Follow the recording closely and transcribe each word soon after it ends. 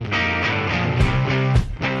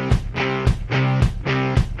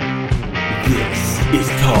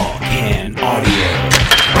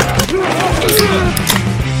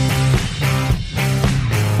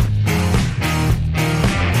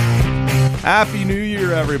Happy New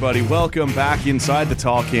Year, everybody. Welcome back inside the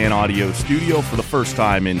Tall Can Audio studio for the first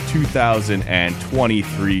time in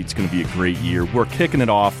 2023. It's going to be a great year. We're kicking it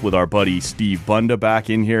off with our buddy Steve Bunda back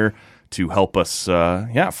in here to help us.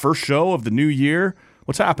 First show of the new year.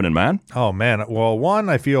 What's happening, man? Oh, man. Well, one,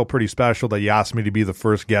 I feel pretty special that you asked me to be the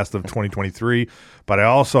first guest of 2023, but I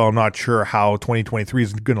also am not sure how 2023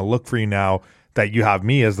 is going to look for you now that you have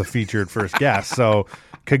me as the featured first guest. So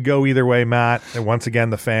could go either way, Matt. And once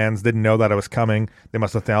again, the fans didn't know that I was coming. They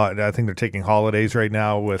must have thought, I think they're taking holidays right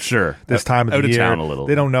now with this time of the year. Out of town a little.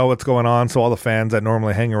 They don't know what's going on. So all the fans that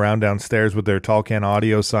normally hang around downstairs with their Tall Can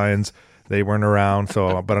Audio signs, they weren't around.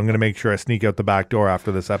 So, but I'm going to make sure I sneak out the back door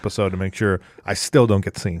after this episode to make sure I still don't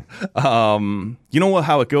get seen. You know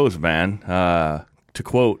how it goes, man. To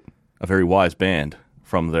quote a very wise band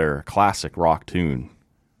from their classic rock tune,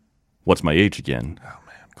 "What's my age again?" Oh, man.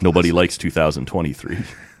 Nobody likes 2023,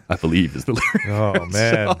 I believe, is the lyric. Oh,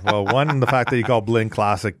 man. So. Well, one, the fact that you call Blink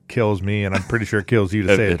classic kills me, and I'm pretty sure it kills you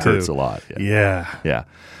to say it too. It hurts a lot. Yeah.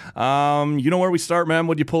 You know where we start, man?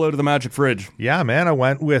 What'd you pull out of the magic fridge? Yeah, man. I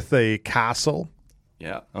went with a Castle.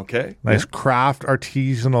 Yeah, okay. Nice craft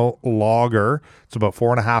artisanal lager. It's about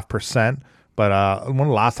 4.5%. But one of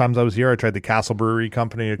the last times I was here, I tried the Castle Brewery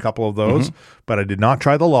Company, a couple of those. But I did not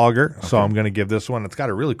try the lager, so I'm going to give this one. It's got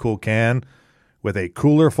a really cool can with a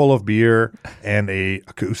cooler full of beer and a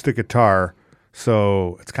acoustic guitar.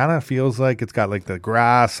 So it kind of feels like it's got like the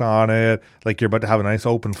grass on it, like you're about to have a nice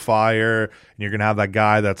open fire, and you're going to have that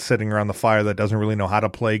guy that's sitting around the fire that doesn't really know how to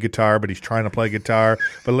play guitar, but he's trying to play guitar.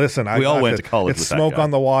 But listen, we all went to college it's with smoke that guy. on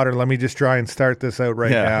the water. Let me just try and start this out right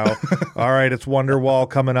now. All right, it's Wonderwall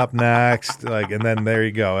coming up next. And then there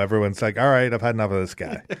you go. Everyone's like, all right, I've had enough of this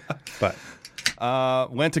guy. But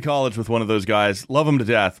went to college with one of those guys. Love him to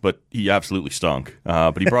death, but he absolutely stunk.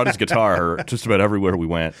 But he brought his guitar just about everywhere we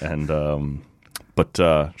went. And but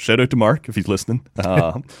shout out to Mark if he's listening.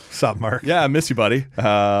 sup, Mark? Yeah, I miss you, buddy.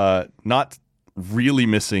 Not really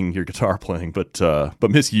missing your guitar playing, but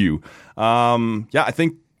miss you. I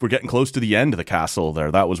think we're getting close to the end of the Castle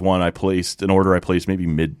there. That was one I placed, an order I placed maybe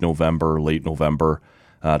mid-November, late November,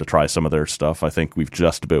 to try some of their stuff. I think we've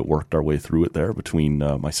just about worked our way through it there between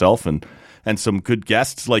myself and some good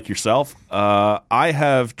guests like yourself. I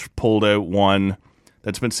have pulled out one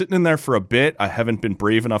that's been sitting in there for a bit. I haven't been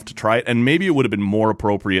brave enough to try it, and maybe it would have been more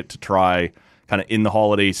appropriate to try kind of in the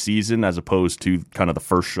holiday season as opposed to kind of the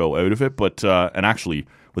first show out of it. But and actually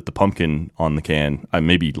with the pumpkin on the can, I'm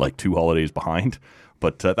maybe like 2 holidays behind,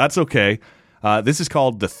 but that's okay. This is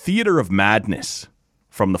called the Theater of Madness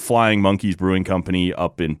from the Flying Monkeys Brewing Company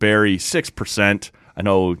up in Barrie, 6%. I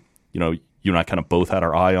know, you and I kind of both had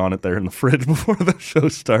our eye on it there in the fridge before the show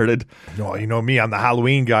started. No, you know me, I'm the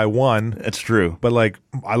Halloween guy, one. It's true. But like,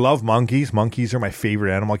 I love monkeys. Monkeys are my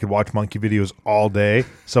favorite animal. I could watch monkey videos all day.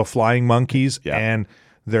 So Flying Monkeys and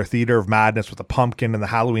their Theater of Madness with the pumpkin and the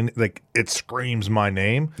Halloween, like, it screams my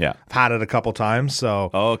name. Yeah. I've had it a couple times,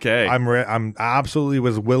 so okay. I'm absolutely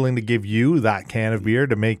was willing to give you that can of beer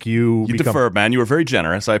to make you defer, man. You were very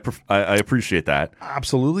generous. I appreciate that.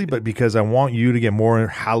 Absolutely, but because I want you to get more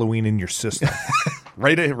Halloween in your system.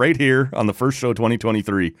 Right here on the first show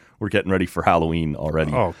 2023, we're getting ready for Halloween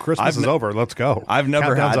already. Oh, Christmas is over. Let's go. I've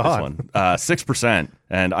never Countdown's had this on. one. 6%,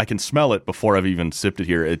 and I can smell it before I've even sipped it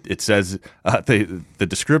here. It says, the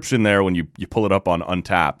description there when you pull it up on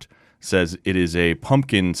Untapped says it is a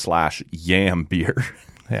pumpkin/yam beer.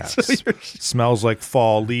 Yeah, smells like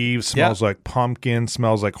fall leaves, smells like pumpkin,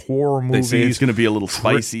 smells like horror movies. They say it's going to be a little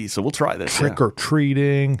spicy, so we'll try this. Trick or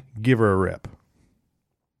treating. Give her a rip.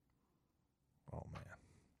 Oh, man.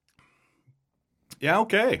 Yeah,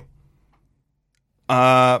 okay.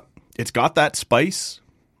 It's got that spice.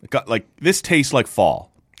 It got this tastes like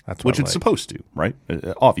fall. That's which it's supposed to, right?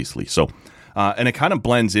 Obviously. So, and it kind of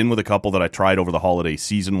blends in with a couple that I tried over the holiday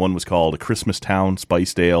season. One was called a Christmas Town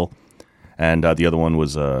Spiced Ale, and the other one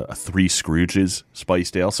was a Three Scrooges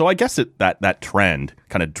Spiced Ale. So I guess that trend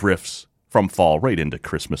kind of drifts from fall right into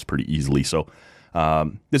Christmas pretty easily. So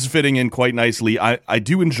this is fitting in quite nicely. I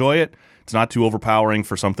do enjoy it. It's not too overpowering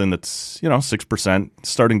for something that's 6%,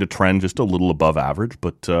 starting to trend just a little above average.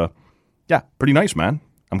 But yeah, pretty nice, man.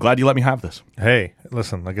 I'm glad you let me have this. Hey,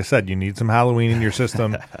 listen, like I said, you need some Halloween in your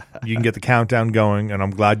system. You can get the countdown going, and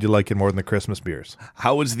I'm glad you like it more than the Christmas beers.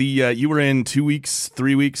 How was the, you were in 2 weeks,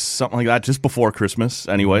 3 weeks, something like that, just before Christmas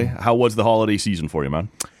anyway. How was the holiday season for you, man?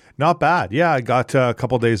 Not bad. Yeah, I got a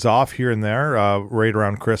couple days off here and there, right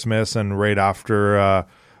around Christmas and right after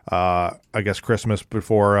I guess Christmas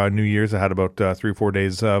before New Year's. I had about 3 or 4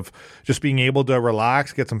 days of just being able to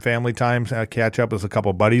relax, get some family time, catch up with a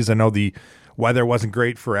couple of buddies. I know the weather wasn't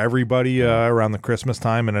great for everybody around the Christmas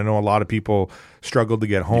time, and I know a lot of people struggled to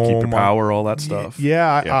get home. You keep your power, all that stuff.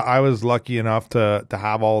 Yeah, I was lucky enough to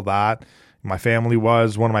have all that. My family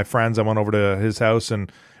was. One of my friends, I went over to his house,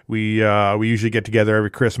 and we usually get together every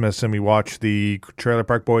Christmas, and we watch the Trailer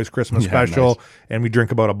Park Boys Christmas special, nice. and we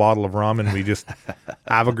drink about a bottle of rum, and we just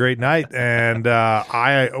have a great night. And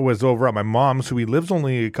I was over at my mom's, who he lives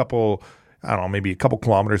only a couple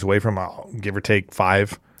kilometers away from, give or take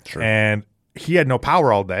 5. Sure. And he had no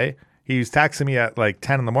power all day. He was texting me at like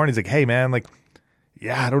 10 in the morning. He's like, hey, man, like,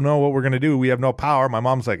 yeah, I don't know what we're going to do. We have no power. My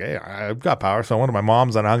mom's like, hey, I've got power. So I went to my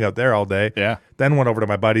mom's and I hung out there all day. Yeah. Then went over to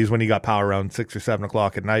my buddies when he got power around 6 or 7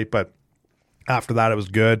 o'clock at night. But after that, it was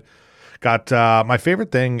good. Got my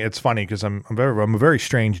favorite thing. It's funny because I'm a very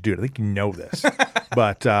strange dude. I think you know this.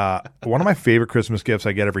 But one of my favorite Christmas gifts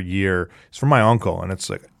I get every year is from my uncle. And it's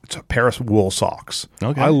a pair of wool socks.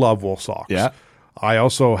 Okay. I love wool socks. Yeah. I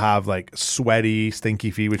also have like sweaty,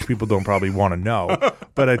 stinky feet, which people don't probably want to know.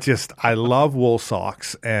 But I love wool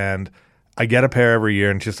socks, and I get a pair every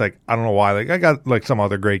year. And it's just like, I don't know why. Like I got like some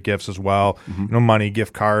other great gifts as well. Money,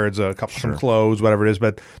 gift cards, some clothes, whatever it is.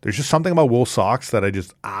 But there's just something about wool socks that I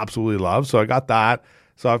just absolutely love. So I got that.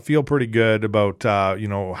 So I feel pretty good about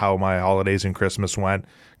how my holidays and Christmas went.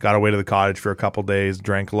 Got away to the cottage for a couple days,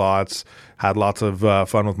 drank lots, had lots of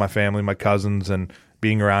fun with my family, my cousins, and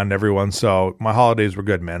being around everyone. So my holidays were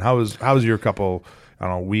good, man. How was your couple, I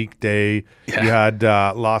don't know, weekday? Yeah. You had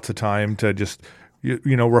lots of time to just,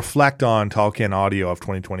 reflect on Tolkien Audio of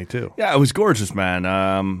 2022. Yeah, it was gorgeous, man.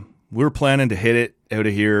 We were planning to hit it out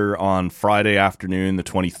of here on Friday afternoon, the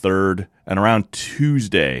 23rd, and around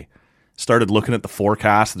Tuesday, started looking at the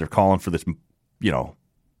forecast. They're calling for this,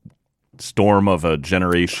 storm of a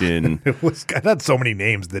generation. It had so many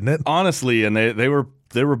names, didn't it? Honestly, and they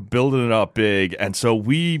were building it up big, and so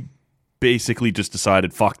we basically just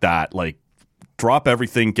decided, fuck that, like drop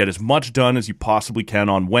everything, get as much done as you possibly can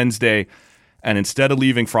on Wednesday, and instead of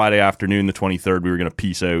leaving Friday afternoon the 23rd, we were going to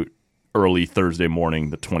peace out early Thursday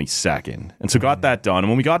morning the 22nd, and so got that done. And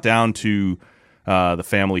when we got down to the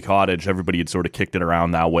family cottage, everybody had sort of kicked it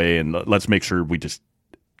around that way, and let's make sure we just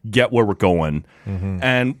get where we're going.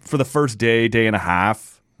 And for the first day and a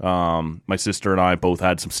half, my sister and I both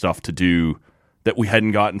had some stuff to do that we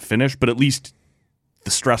hadn't gotten finished, but at least the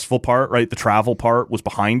stressful part, right, the travel part was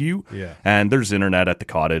behind you. Yeah. And there's internet at the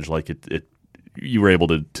cottage, like it you were able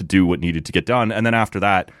to do what needed to get done. And then after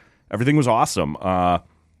that, everything was awesome. There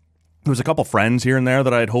was a couple friends here and there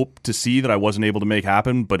that I had hoped to see that I wasn't able to make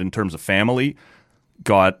happen, but in terms of family,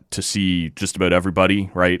 got to see just about everybody,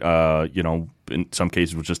 right? In some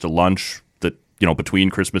cases it was just a lunch that, between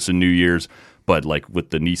Christmas and New Year's, but like with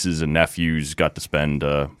the nieces and nephews, got to spend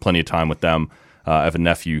plenty of time with them. I have a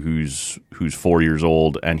nephew who's 4 years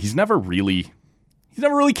old, and he's never really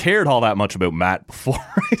cared all that much about Matt before.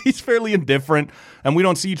 Right? He's fairly indifferent, and we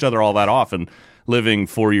don't see each other all that often, living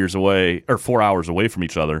 4 hours away from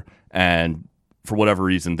each other. And for whatever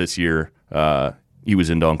reason, this year he was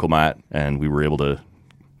into Uncle Matt, and we were able to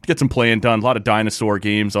get some playing done. A lot of dinosaur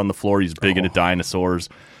games on the floor. He's big into dinosaurs.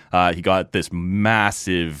 He got this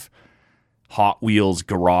massive Hot Wheels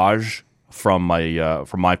garage from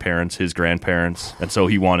my parents, his grandparents, and so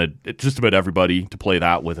he wanted just about everybody to play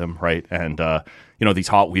that with him, right? And these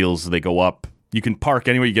Hot Wheels, they go up. You can park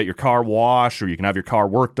anywhere. You get your car washed, or you can have your car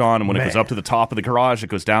worked on. And when it goes up to the top of the garage, it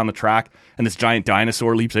goes down the track, and this giant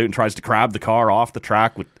dinosaur leaps out and tries to grab the car off the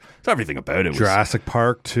track. It's everything about it. Jurassic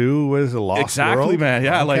Park 2 was a Lost Exactly, World. Man.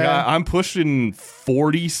 Yeah, okay. like I'm pushing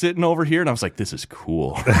 40 sitting over here, and I was like, this is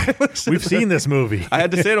cool. We've seen this movie. I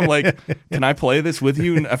had to say to him, like, can I play this with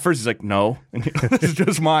you? And at first he's like, no, this is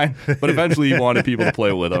just mine. But eventually he wanted people to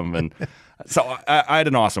play with him. And so I had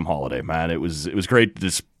an awesome holiday, man. It was great to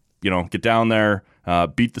just, get down there,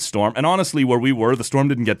 beat the storm. And honestly, where we were, the storm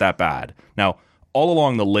didn't get that bad. Now, all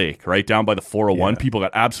along the lake, right down by the 401, people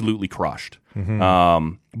got absolutely crushed.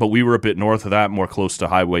 But we were a bit north of that, more close to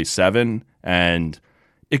Highway 7, and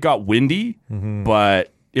it got windy,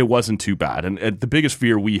 but it wasn't too bad. And the biggest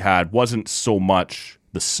fear we had wasn't so much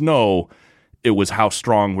the snow, it was how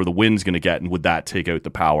strong were the winds going to get, and would that take out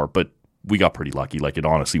the power? But we got pretty lucky. Like, it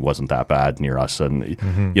honestly wasn't that bad near us. And,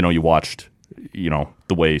 you watched,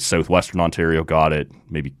 the way southwestern Ontario got it,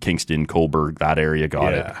 maybe Kingston, Cobourg, that area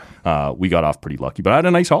got it. We got off pretty lucky. But I had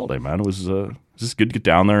a nice holiday, man. It was just good to get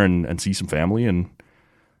down there and see some family and,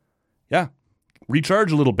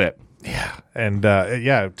 recharge a little bit. Yeah. And,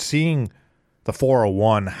 seeing the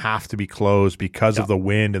 401 have to be closed because of the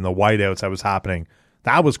wind and the whiteouts that was happening,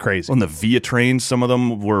 That was crazy. On the Via trains, some of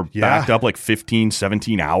them were backed up like 15,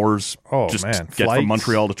 17 hours. Oh, just man. to get Flights. from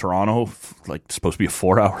Montreal to Toronto, like supposed to be a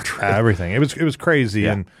 4-hour trip. Everything. It was crazy.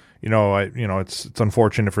 Yeah. And, it's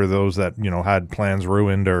unfortunate for those that, had plans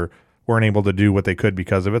ruined or weren't able to do what they could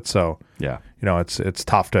because of it. So, Yeah. it's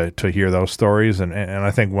tough to hear those stories. And I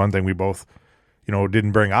think one thing we both,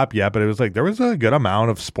 didn't bring up yet, but it was like there was a good amount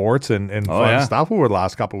of sports and fun stuff over the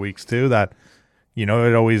last couple of weeks too that, it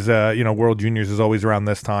always, World Juniors is always around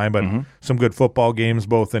this time, but some good football games,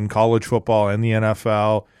 both in college football and the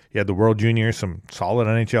NFL. You had the World Juniors, some solid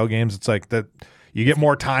NHL games. It's like that you get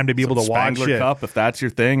more time to be able to watch Spangler it. Cup, if that's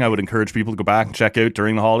your thing, I would encourage people to go back and check out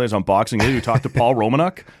during the holidays on Boxing Day. We talked to Paul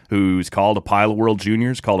Romanuk, who's called a pile of World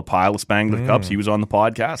Juniors, called a pile of Spangler Cups. He was on the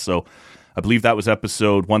podcast. So I believe that was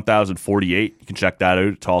episode 1048. You can check that out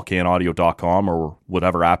at tallcanaudio.com or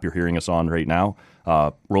whatever app you're hearing us on right now.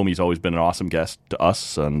 Romy's always been an awesome guest to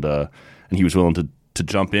us, and he was willing to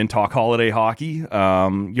jump in, talk holiday hockey.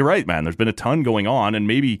 You're right, man. There's been a ton going on, and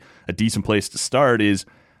maybe a decent place to start is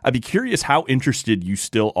I'd be curious how interested you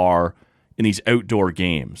still are in these outdoor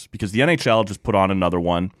games, because the NHL just put on another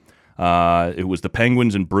one. It was the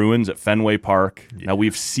Penguins and Bruins at Fenway Park. Yeah. Now,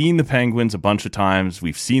 we've seen the Penguins a bunch of times.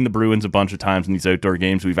 We've seen the Bruins a bunch of times in these outdoor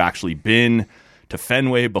games. We've actually been to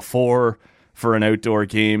Fenway before for an outdoor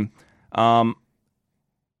game.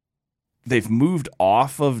 They've moved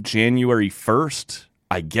off of January 1st,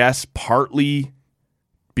 I guess partly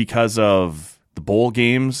because of the bowl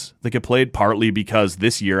games that get played, partly because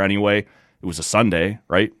this year anyway, it was a Sunday,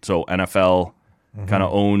 right? So NFL kind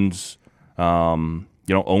of owns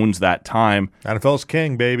that time. NFL's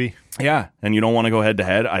king, baby. Yeah, and you don't want to go head to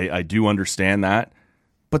head. I do understand that.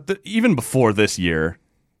 But even before this year,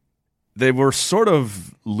 they were sort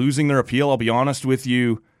of losing their appeal. I'll be honest with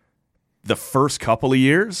you. The first couple of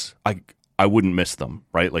years, I wouldn't miss them,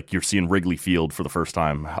 right? Like you're seeing Wrigley Field for the first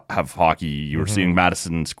time have hockey. You were seeing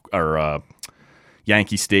Madison or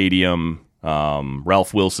Yankee Stadium,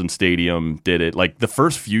 Ralph Wilson Stadium did it. Like the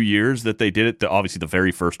first few years that they did it, obviously the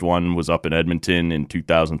very first one was up in Edmonton in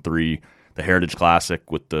 2003, the Heritage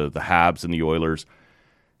Classic with the Habs and the Oilers.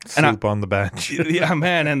 Soup on the bench. Yeah,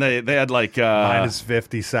 man, and they had like minus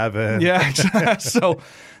 57. Yeah, so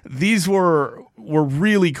these were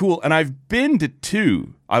really cool, and I've been to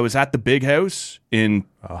two. I was at the Big House in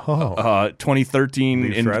 2013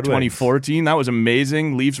 Leafs and Red 2014. That was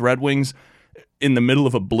amazing. Leafs Red Wings in the middle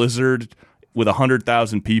of a blizzard with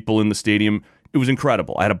 100,000 people in the stadium. It was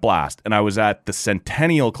incredible. I had a blast, and I was at the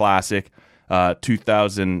Centennial Classic,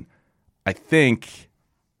 2000, I think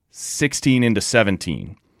 16 into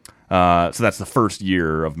 17. So that's the first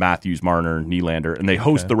year of Matthews, Marner, Nylander, and they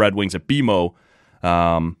host the Red Wings at BMO.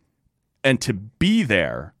 And to be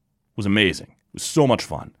there was amazing. It was so much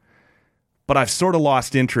fun. But I've sort of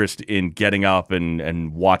lost interest in getting up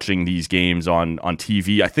and watching these games on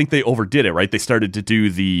TV. I think they overdid it, right? They started to do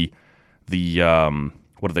the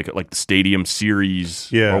what do they call, like the Stadium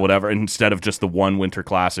Series or whatever. And instead of just the one Winter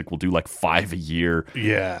Classic, we'll do like 5 a year.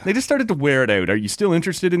 Yeah. They just started to wear it out. Are you still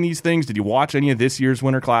interested in these things? Did you watch any of this year's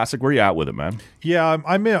Winter Classic? Where are you at with it, man? Yeah,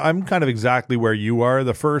 I'm kind of exactly where you are.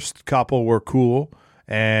 The first couple were cool,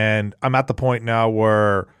 and I'm at the point now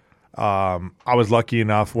where I was lucky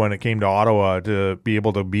enough when it came to Ottawa to be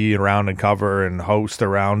able to be around and cover and host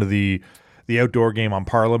around the outdoor game on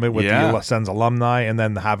Parliament with the Sens alumni, and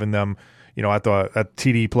then having them, at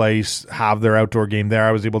TD Place, have their outdoor game there.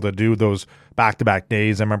 I was able to do those back-to-back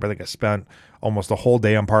days. I think I spent almost a whole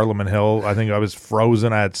day on Parliament Hill. I think I was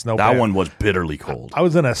frozen. I had snow. That one was bitterly cold. I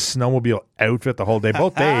was in a snowmobile outfit the whole day.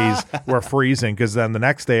 Both days were freezing, because then the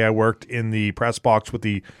next day I worked in the press box with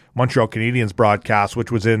the Montreal Canadiens broadcast,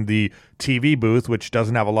 which was in the TV booth, which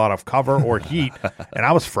doesn't have a lot of cover or heat, and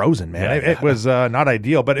I was frozen, man. It was not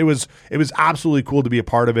ideal, but it was absolutely cool to be a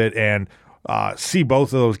part of it and see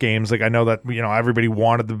both of those games. Like I know that everybody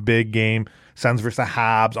wanted the big game, Sens versus the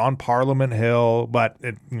Habs on Parliament Hill, but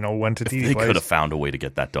it went to TD Place. They could have found a way to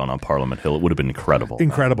get that done on Parliament Hill. It would have been incredible.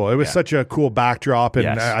 Incredible. It was such a cool backdrop,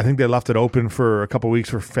 and I think they left it open for a couple of weeks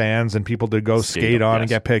for fans and people to go skate on and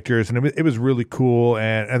get pictures, and it was really cool.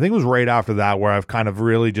 And I think it was right after that where I've kind of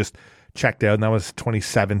really just checked out, and that was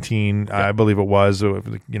 2017, I believe it was,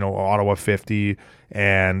 Ottawa 50,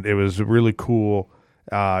 and it was really cool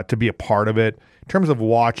to be a part of it. In terms of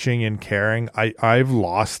watching and caring, I've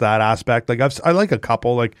lost that aspect. Like I like a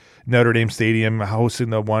couple, like Notre Dame Stadium hosting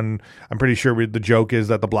the one. I'm pretty sure the joke is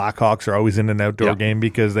that the Blackhawks are always in an outdoor game,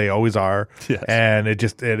 because they always are, and it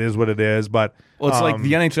is what it is. But it's like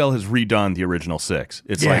the NHL has redone the original six.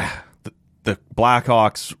 It's like the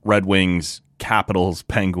Blackhawks, Red Wings, Capitals,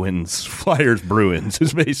 Penguins, Flyers, Bruins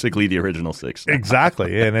is basically the original six.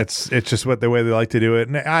 Exactly. And it's just the way they like to do it.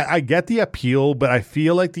 And I get the appeal, but I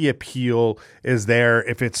feel like the appeal is there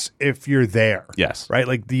if you're there. Yes. Right?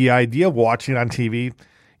 Like the idea of watching it on TV,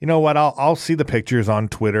 you know what? I'll see the pictures on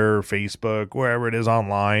Twitter, Facebook, wherever it is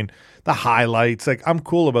online, the highlights. Like I'm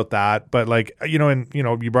cool about that. But like,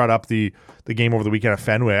 you brought up the game over the weekend at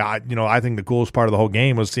Fenway. I think the coolest part of the whole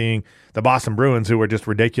game was seeing the Boston Bruins, who are just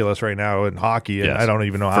ridiculous right now in hockey. And Yes. I don't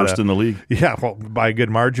even know how First in the league. Yeah, well, by a good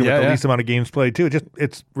margin with the least amount of games played too.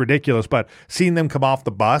 It's ridiculous. But seeing them come off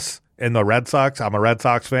the bus in the Red Sox, I'm a Red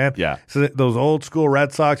Sox fan. Yeah. So those old school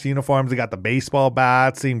Red Sox uniforms, they got the baseball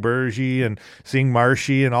bats, seeing Bergie and seeing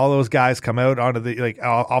Marshy and all those guys come out onto the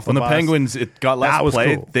off the When the bus. Penguins, it got less That was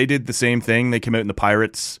play. cool. They did the same thing. They came out in the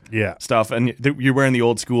Pirates Yeah. stuff, and you're wearing the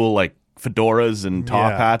old school like fedoras and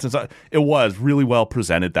top Yeah. hats and stuff. It was really well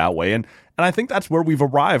presented that way, and I think that's where we've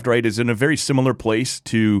arrived. Right, is in a very similar place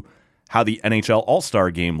to how the NHL All-Star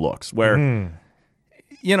Game looks, where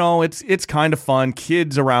it's kind of fun.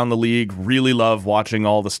 Kids around the league really love watching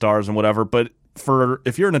all the stars and whatever, but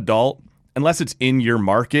if you're an adult, unless it's in your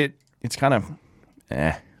market, it's kind of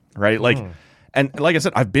right? Like, and like I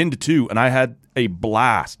said, I've been to two, and I had a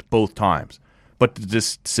blast both times. But to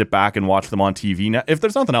just sit back and watch them on TV now, if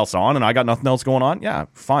there's nothing else on and I got nothing else going on, yeah,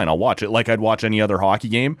 fine, I'll watch it like I'd watch any other hockey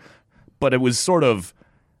game. But it was sort of,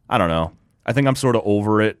 I don't know. I think I'm sort of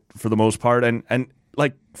over it for the most part. And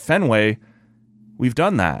like Fenway, we've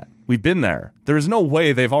done that. We've been there. There is no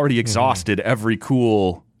way they've already exhausted every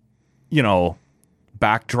cool,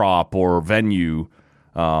 backdrop or venue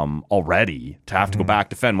already to have to go back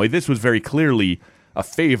to Fenway. This was very clearly a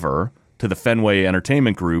favor to the Fenway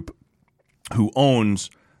Entertainment Group, who owns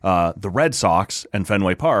the Red Sox and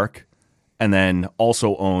Fenway Park, and then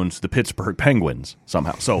also owns the Pittsburgh Penguins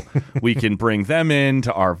somehow. So we can bring them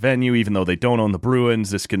into our venue, even though they don't own the Bruins.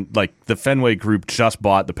 This can, like, the Fenway Group just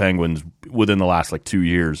bought the Penguins within the last 2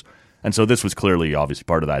 years. And so this was clearly, obviously,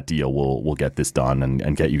 part of that deal. We'll get this done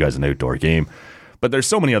and get you guys an outdoor game. But there's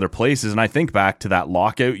so many other places, and I think back to that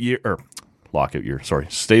lockout year, sorry,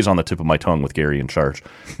 stays on the tip of my tongue with Gary in charge.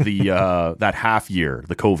 The that half year,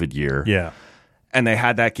 the COVID year. Yeah. And they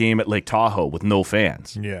had that game at Lake Tahoe with no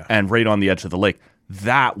fans. Yeah. And right on the edge of the lake.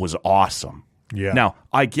 That was awesome. Yeah. Now,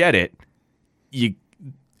 I get it.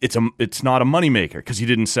 It's not a moneymaker because you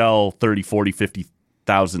didn't sell 30, 40,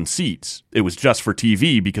 50,000 seats. It was just for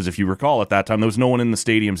TV because if you recall at that time, there was no one in the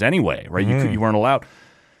stadiums anyway, right? You weren't allowed.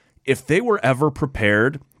 If they were ever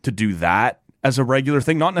prepared to do that as a regular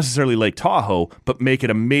thing, not necessarily Lake Tahoe, but make it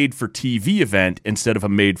a made-for-TV event instead of a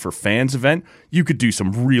made-for-fans event, you could do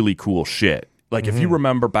some really cool shit. Like, if you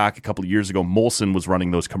remember back a couple of years ago, Molson was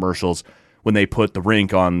running those commercials when they put the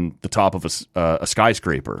rink on the top of a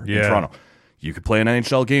skyscraper in Toronto. You could play an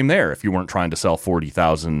NHL game there if you weren't trying to sell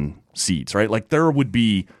 40,000 seats, right? Like, there would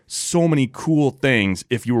be so many cool things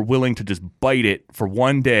if you were willing to just bite it for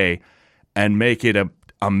one day and make it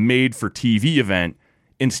a made-for-TV event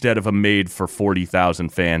instead of a made-for-40,000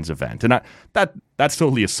 fans event. And that's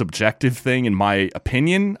totally a subjective thing, in my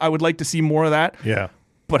opinion. I would like to see more of that. Yeah.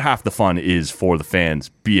 But half the fun is for the fans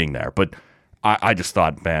being there. But I just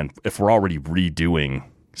thought, man, if we're already redoing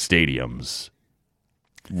stadiums,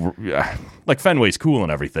 like Fenway's cool and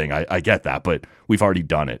everything, I get that, but we've already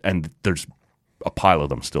done it, and there's a pile of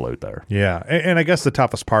them still out there. Yeah, and I guess the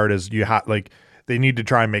toughest part is they need to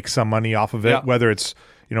try and make some money off of it, whether it's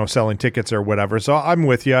selling tickets or whatever. So I'm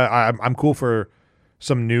with you. I'm cool for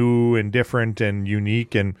some new and different and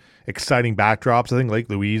unique and exciting backdrops. I think Lake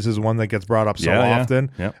Louise is one that gets brought up so often.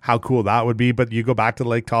 Yeah. How cool that would be. But you go back to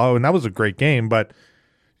Lake Tahoe, and that was a great game, but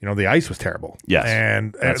the ice was terrible. Yes,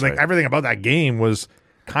 and right. everything about that game was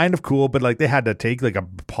kind of cool, but they had to take a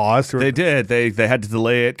pause. They did. They had to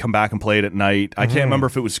delay it, come back and play it at night. I can't remember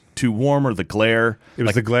if it was too warm or the glare. It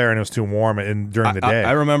was the glare, and it was too warm during the day.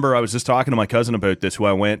 I remember I was just talking to my cousin about this, who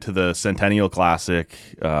I went to the Centennial Classic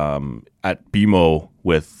at BMO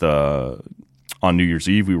with on New Year's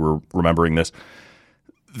Eve. We were remembering this.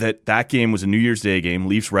 That game was a New Year's Day game,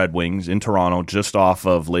 Leafs Red Wings in Toronto, just off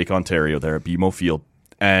of Lake Ontario there at BMO Field.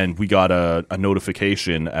 And we got a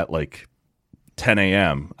notification at 10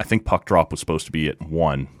 a.m. I think puck drop was supposed to be at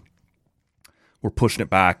 1. We're pushing it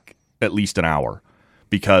back at least an hour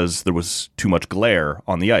because there was too much glare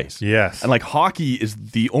on the ice. Yes. And hockey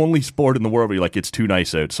is the only sport in the world where you're it's too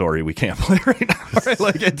nice out. Sorry, we can't play right now.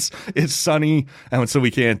 Right? It's sunny, and so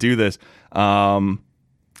we can't do this. And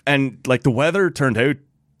the weather turned out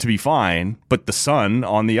to be fine, but the sun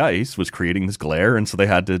on the ice was creating this glare, and so they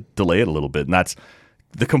had to delay it a little bit. And that's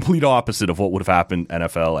the complete opposite of what would have happened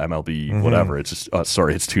NFL, MLB, whatever. It's just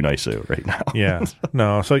sorry, it's too nice out right now. Yeah,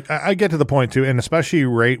 no. So I get to the point too, and especially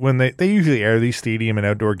right when they usually air these stadium and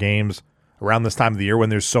outdoor games around this time of the year when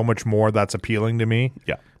there's so much more that's appealing to me.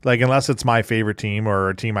 Yeah. Like, unless it's my favorite team or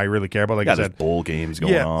a team I really care about, like I there's said, bowl games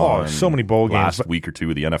going on. Oh, so many bowl games. Last week or two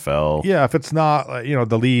of the NFL. Yeah, if it's not,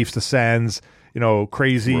 the Leafs, the Sens,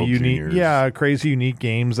 crazy World unique, Juniors. crazy unique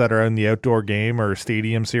games that are in the outdoor game or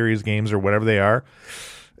stadium series games or whatever they are.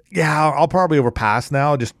 Yeah, I'll probably overpass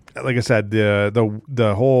now. Just like I said,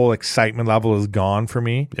 the whole excitement level is gone for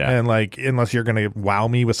me. Yeah. And unless you're gonna wow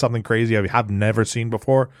me with something crazy I have never seen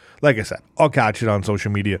before, like I said, I'll catch it on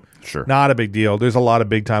social media. Sure. Not a big deal. There's a lot of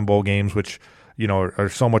big time bowl games which are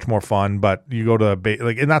so much more fun. But you go to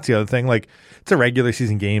and that's the other thing. Like, it's a regular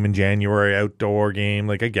season game in January, outdoor game.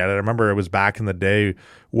 Like, I get it. I remember it was back in the day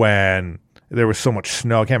when there was so much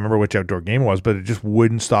snow. I can't remember which outdoor game it was, but it just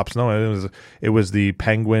wouldn't stop snowing. It was the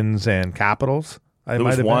Penguins and Capitals. There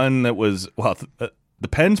was one that was the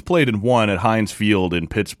Pens played in one at Heinz Field in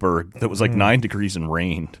Pittsburgh that was like 9 degrees and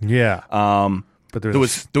rained. Yeah. But there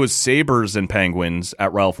was Sabres and Penguins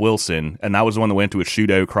at Ralph Wilson, and that was the one that went to a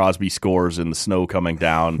shootout. Crosby scores and the snow coming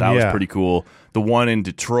down. That was pretty cool. The one in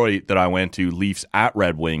Detroit that I went to, Leafs at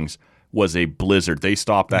Red Wings, was a blizzard. They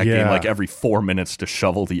stopped that game like every 4 minutes to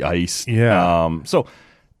shovel the ice. Yeah.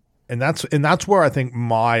 And that's where I think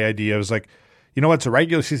my idea is like, it's a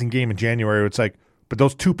regular season game in January. It's like, but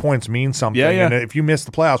those 2 points mean something. Yeah. And if you miss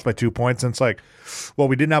the playoffs by 2 points, then it's like, well,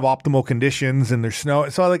 we didn't have optimal conditions and there's snow.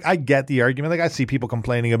 So like, I get the argument. Like, I see people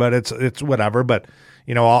complaining about it. It's whatever. But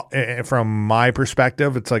from my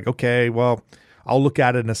perspective, it's like, okay, well, I'll look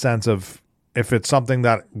at it in a sense of if it's something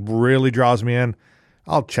that really draws me in,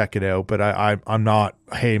 I'll check it out. But I'm not,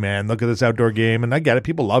 hey man, look at this outdoor game. And I get it.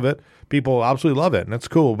 People love it. People absolutely love it. And it's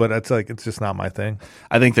cool. But it's just not my thing.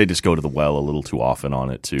 I think they just go to the well a little too often on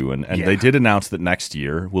it too. And they did announce that next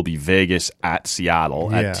year will be Vegas at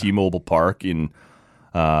Seattle at T-Mobile Park in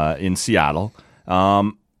Seattle.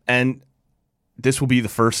 And this will be the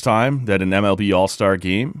first time that an MLB All-Star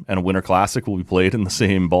game and a Winter Classic will be played in the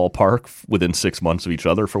same ballpark within 6 months of each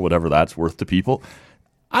other, for whatever that's worth to people.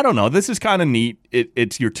 I don't know. This is kind of neat.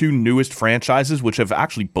 It's your two newest franchises, which have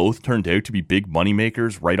actually both turned out to be big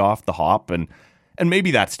moneymakers right off the hop. And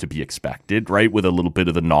maybe that's to be expected, right? With a little bit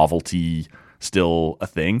of the novelty still a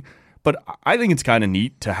thing. But I think it's kind of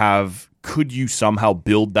neat to have, could you somehow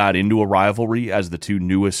build that into a rivalry as the two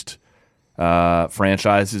newest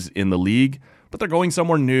franchises in the league? But they're going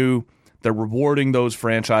somewhere new. They're rewarding those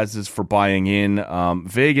franchises for buying in.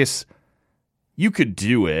 Vegas, you could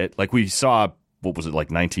do it. Like we saw, what was it, like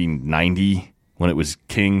 1990 when it was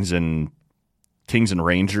Kings and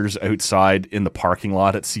Rangers outside in the parking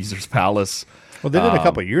lot at Caesars Palace. Well, they did a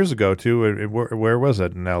couple of years ago too. Where was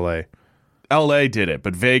it in LA? LA did it,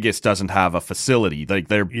 but Vegas doesn't have a facility. Like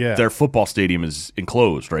their football stadium is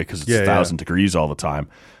enclosed, right? Because it's 1,000 degrees all the time.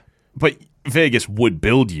 But Vegas would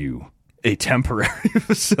build you a temporary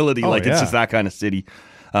facility. It's just that kind of city.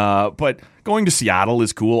 But going to Seattle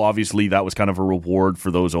is cool. Obviously, that was kind of a reward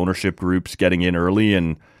for those ownership groups getting in early.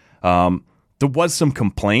 And there was some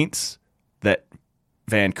complaints that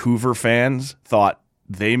Vancouver fans thought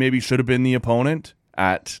they maybe should have been the opponent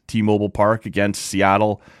at T-Mobile Park against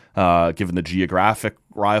Seattle, given the geographic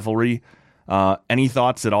rivalry. Any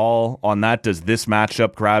thoughts at all on that? Does this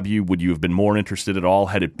matchup grab you? Would you have been more interested at all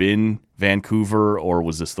had it been Vancouver, or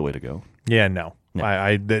was this the way to go? Yeah, no.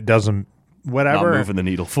 It doesn't. Whatever. Not moving the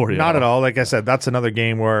needle for you. Not at all. Like I said, that's another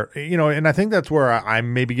game where, and I think that's where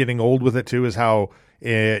I'm maybe getting old with it too, is how,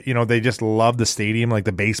 they just love the stadium, like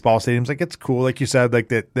the baseball stadiums. Like, it's cool. Like you said, like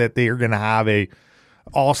that they are going to have a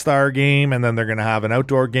all-star game and then they're going to have an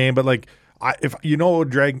outdoor game. But like, if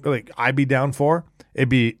I'd be down for, it'd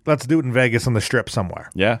be, let's do it in Vegas on the Strip somewhere.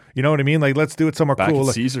 Yeah. You know what I mean? Like, let's do it somewhere back cool.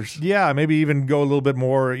 At Caesars. Yeah, maybe even go a little bit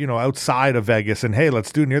more, outside of Vegas, and hey,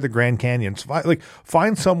 let's do it near the Grand Canyon.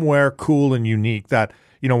 Find somewhere cool and unique that,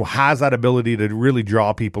 has that ability to really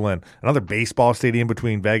draw people in. Another baseball stadium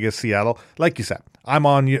between Vegas, Seattle. Like you said, I'm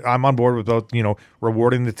on board with both,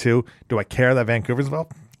 rewarding the two. Do I care that Vancouver's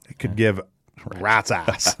it could give rat's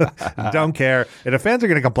ass. Don't care. And if fans are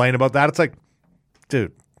going to complain about that, it's like,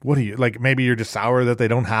 dude, what do you like? Maybe you're just sour that they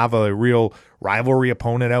don't have a real rivalry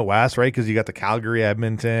opponent out west, right? Because you got the Calgary,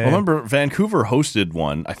 Edmonton. Well, remember, Vancouver hosted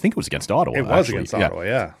one. I think it was against Ottawa. It was against Ottawa,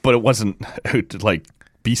 yeah. But it wasn't like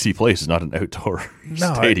BC Place is not an outdoor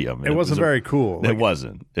stadium. It wasn't very cool. It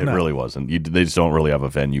wasn't. It really wasn't. They just don't really have a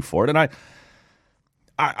venue for it. And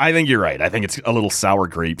I think you're right. I think it's a little sour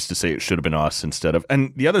grapes to say it should have been us instead of.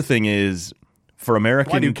 And the other thing is, for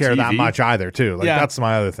American I do care TV, that much either, too. Like, Yeah. that's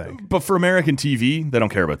my other thing. But for American TV, they don't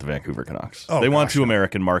care about the Vancouver Canucks. Oh, they want gosh, two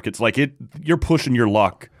American markets. Like you're pushing your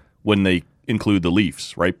luck when they include the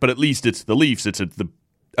Leafs, right? But at least it's the Leafs. It's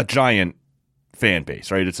a giant fan base,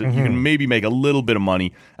 right? You can maybe make a little bit of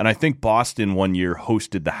money. And I think Boston one year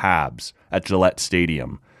hosted the Habs at Gillette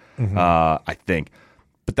Stadium, I think.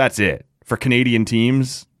 But that's it. For Canadian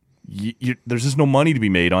teams, there's just no money to be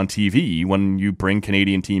made on TV when you bring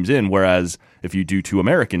Canadian teams in. Whereas if you do two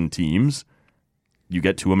American teams, you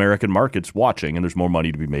get two American markets watching, and there's more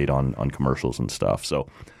money to be made on commercials and stuff. So,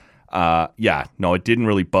 it didn't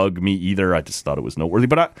really bug me either. I just thought it was noteworthy.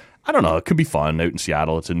 But I don't know. It could be fun out in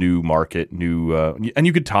Seattle. It's a new market, and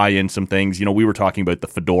you could tie in some things. We were talking about the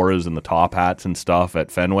fedoras and the top hats and stuff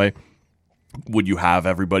at Fenway. Would you have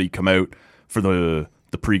everybody come out for the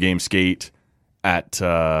pregame skate at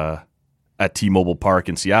T-Mobile Park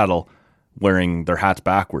in Seattle wearing their hats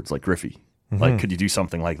backwards like Griffey? Like, could you do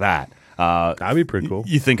something like that? That'd be pretty cool.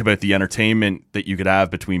 You think about the entertainment that you could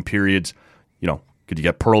have between periods. Could you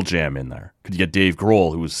get Pearl Jam in there? Could you get Dave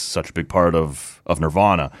Grohl, who was such a big part of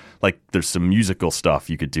Nirvana? Like, there's some musical stuff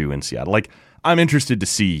you could do in Seattle. Like, I'm interested to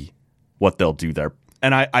see what they'll do there.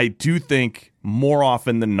 And I do think more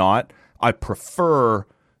often than not, I prefer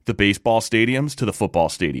the baseball stadiums to the football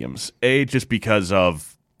stadiums. Just because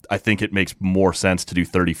of, I think it makes more sense to do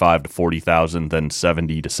 35 to 40,000 than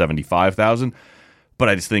 70 to 75,000. But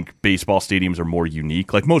I just think baseball stadiums are more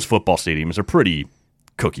unique. Like, most football stadiums are pretty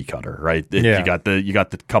cookie cutter, right? Yeah. You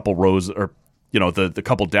got the couple rows, or the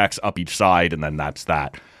couple decks up each side, and then that's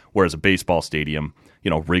that. Whereas a baseball stadium,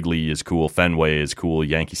 Wrigley is cool, Fenway is cool,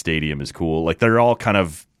 Yankee Stadium is cool. Like, they're all kind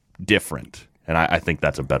of different, and I think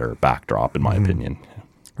that's a better backdrop in my opinion.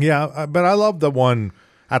 Yeah, but I love the one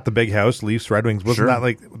at the Big House, Leafs Red Wings. Wasn't that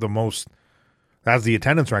like the most? That's the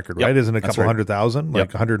attendance record, right? Isn't it a couple 100,000,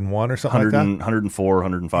 like 101 or something like that? 104,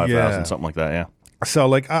 105,000, something like that. Yeah. So,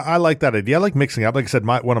 like, I like that idea. I like mixing up. Like I said,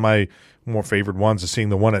 one of my more favorite ones is seeing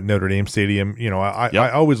the one at Notre Dame Stadium.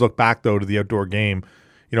 I always look back, though, to the outdoor game,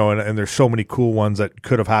 and there's so many cool ones that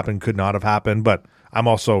could have happened, could not have happened. But I'm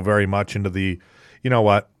also very much into the,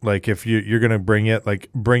 like, if you're going to bring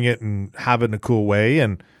it and have it in a cool way.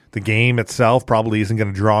 And the game itself probably isn't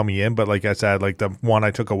going to draw me in. But like I said, like, the one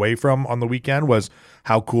I took away from on the weekend was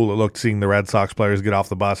how cool it looked seeing the Red Sox players get off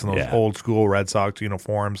the bus in those old school Red Sox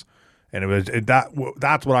uniforms. And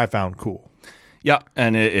that's what I found cool. Yeah,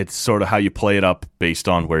 and it's sort of how you play it up based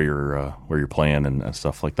on where you're playing and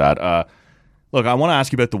stuff like that. Look, I want to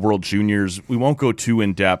ask you about the World Juniors. We won't go too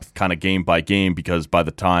in depth, kind of game by game, because by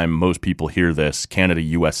the time most people hear this, Canada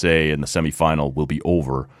USA in the semifinal will be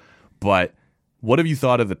over. But what have you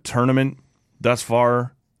thought of the tournament thus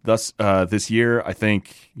far? This year, I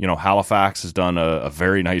think Halifax has done a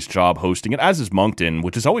very nice job hosting it, as is Moncton,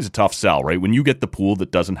 which is always a tough sell, right? When you get the pool that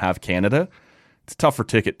doesn't have Canada, it's a tougher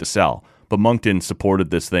ticket to sell. But Moncton supported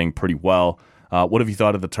this thing pretty well. What have you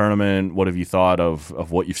thought of the tournament? What have you thought of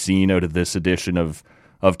what you've seen out of this edition of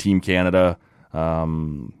Team Canada?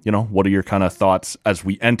 What are your kind of thoughts as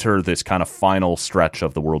we enter this kind of final stretch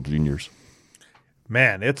of the World Juniors?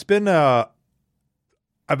 Man, it's been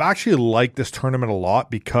I've actually liked this tournament a lot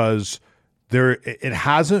because it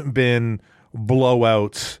hasn't been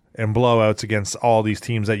blowouts against all these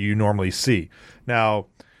teams that you normally see. Now,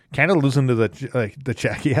 Canada losing to the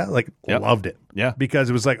Czechia, loved it. Yeah. Because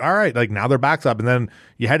it was like, all right, like, now their back's up. And then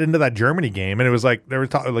you head into that Germany game, and it was like, they were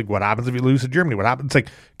talking, like, what happens if you lose to Germany? What happens? It's like,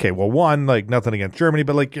 okay, well, one, like, nothing against Germany,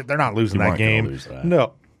 but, like, they're not losing that game. Lose that.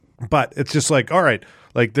 No. But it's just like, all right,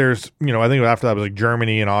 like, there's, I think after that was like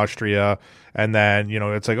Germany and Austria. And then,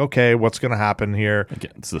 it's like, okay, what's going to happen here?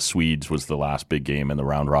 Against the Swedes was the last big game in the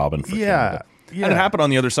round robin for Canada. Yeah. And it happened on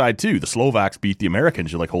the other side, too. The Slovaks beat the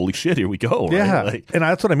Americans. You're like, holy shit, here we go. Right? Yeah. Like, and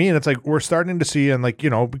that's what I mean. It's like we're starting to see, and like,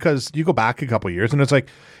 because you go back a couple of years, and it's like,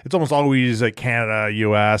 it's almost always like Canada,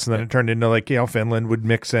 U.S., and then it turned into like, Finland would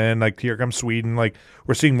mix in, like, here comes Sweden. Like,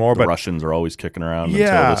 we're seeing more. The Russians are always kicking around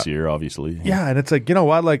until this year, obviously. Yeah. And it's like, you know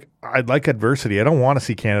what? Like, I'd like adversity. I don't want to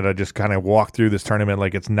see Canada just kind of walk through this tournament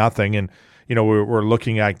like it's nothing. And, we're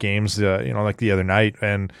looking at games, like the other night,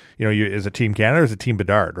 and is it Team Canada or is it Team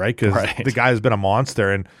Bedard, right? Because the guy has been a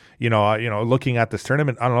monster, and looking at this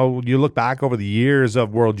tournament, I don't know. You look back over the years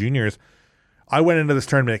of World Juniors, I went into this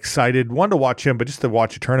tournament excited, one to watch him, but just to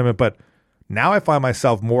watch a tournament. But now I find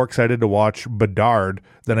myself more excited to watch Bedard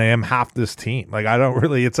than I am half this team. Like, I don't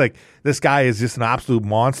really. It's like this guy is just an absolute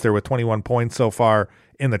monster with 21 points so far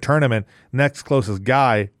in the tournament. Next closest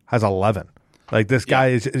guy has 11. Like, this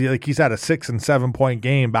guy is like, he's had a 6 and 7 point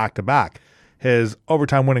game back to back. His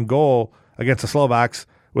overtime winning goal against the Slovaks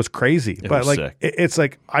was crazy. But was like sick. it's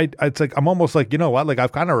like I'm almost like, you know what? Like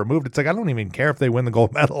I've kind of removed. It's like I don't even care if they win the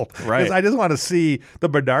gold medal. Right. Because I just want to see the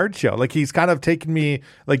Bedard show. Like he's kind of taken me.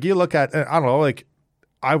 Like you look at, I don't know. Like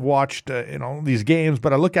I've watched these games,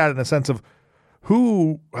 but I look at it in a sense of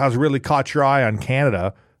who has really caught your eye on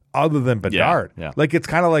Canada other than Bedard. Yeah. Like it's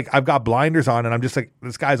kind of like I've got blinders on, and I'm just like,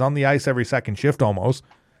 this guy's on the ice every second shift almost,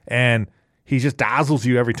 and he just dazzles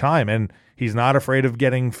you every time. And he's not afraid of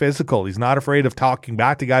getting physical. He's not afraid of talking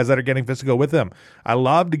back to guys that are getting physical with him. I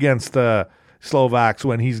loved against the Slovaks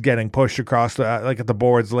when he's getting pushed across like at the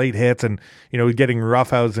boards, late hits, and getting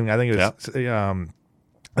roughhousing. I think it was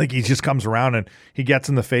I think he just comes around and he gets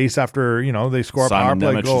in the face after they score a power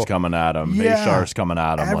play Nemec goal. is coming at him. Yeah. Beshar's coming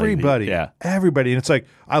at him. Everybody, everybody, and it's like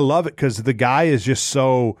I love it because the guy is just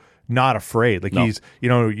so not afraid. Like he's,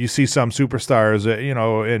 you see some superstars,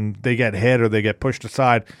 and they get hit or they get pushed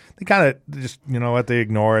aside. They kind of just, they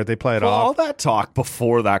ignore it. They play it off. All that talk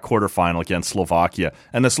before that quarterfinal against Slovakia,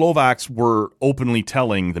 and the Slovaks were openly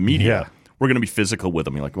telling the media, we're going to be physical with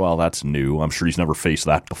him. You're like, well, that's new. I'm sure he's never faced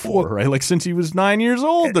that before, right? Like since he was 9 years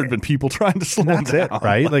old, there've been people trying to slow him down. That's it,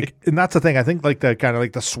 right? Like, and that's the thing. I think like the kind of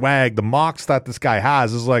like the swag, the mocks that this guy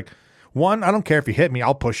has is like, one, I don't care if you hit me,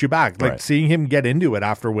 I'll push you back. Like seeing him get into it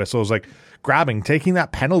after whistles, like grabbing, taking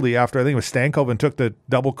that penalty after I think it was Stankoven took the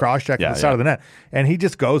double cross check at the side of the net, and he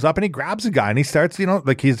just goes up and he grabs a guy and he starts,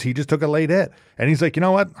 like he just took a late hit, and he's like, you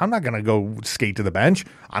know what, I'm not gonna go skate to the bench.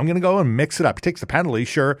 I'm gonna go and mix it up. He takes the penalty,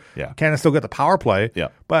 sure. Canada still get the power play.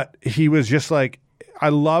 But he was just like, I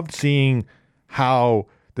loved seeing how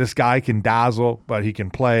this guy can dazzle, but he can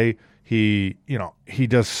play. He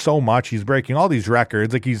does so much. He's breaking all these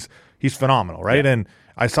records. Like he's phenomenal, right? And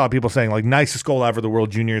I saw people saying like nicest goal ever, the World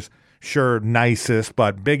Juniors. Sure, nicest,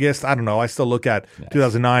 but biggest, I don't know. I still look at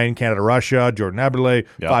 2009 Canada-Russia, Jordan Eberle,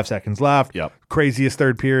 5 seconds left. Craziest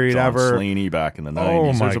third period John ever. Slaney back in the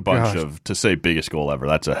 90s. There's a bunch of, to say biggest goal ever,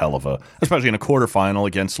 that's a hell of a, especially in a quarterfinal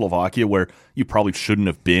against Slovakia where you probably shouldn't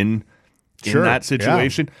have been in that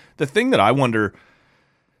situation. The thing that I wonder,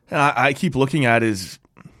 and I keep looking at is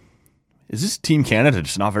this Team Canada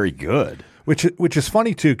just not very good? Which is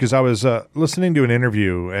funny too, because I was listening to an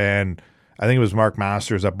interview, and I think it was Mark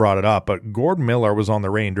Masters that brought it up, but Gordon Miller was on the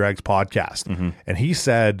Rain Dregs podcast, and he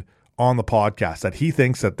said on the podcast that he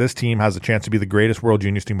thinks that this team has a chance to be the greatest World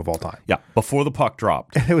Juniors team of all time. Yeah, before the puck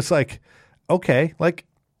dropped. And it was like, okay, like,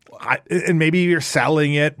 and maybe you're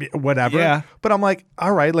selling it, whatever. Yeah. But I'm like,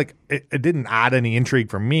 all right, like it didn't add any intrigue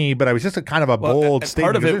for me, but I was just a kind of a bold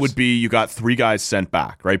statement. Part of it would be you got 3 guys sent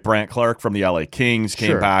back, right? Brant Clark from the LA Kings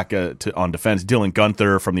came back on defense, Dylan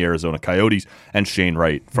Gunther from the Arizona Coyotes, and Shane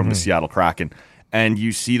Wright from the Seattle Kraken. And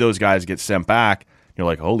you see those guys get sent back, you're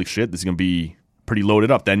like, holy shit, this is going to be pretty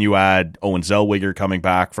loaded up. Then you add Owen Zellweger coming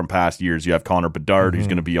back from past years. You have Connor Bedard, who's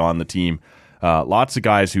going to be on the team. Lots of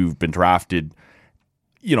guys who've been drafted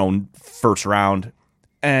first round.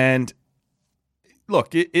 And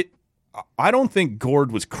look, I don't think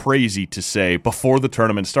Gord was crazy to say before the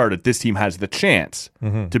tournament started, this team has the chance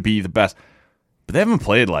to be the best. But they haven't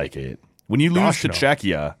played like it. When you lose to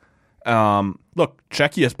Czechia, look,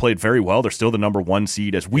 Czechia has played very well. They're still the number 1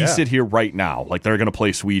 seed as we sit here right now. Like they're going to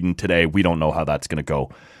play Sweden today. We don't know how that's going to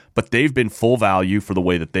go. But they've been full value for the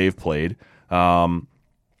way that they've played. The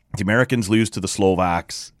Americans lose to the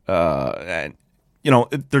Slovaks. And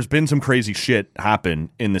there's been some crazy shit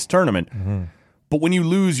happen in this tournament. But when you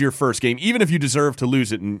lose your first game, even if you deserve to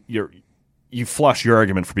lose it, and you flush your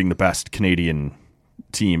argument for being the best Canadian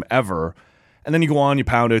team ever, and then you go on, you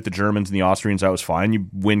pound out the Germans and the Austrians, that was fine. You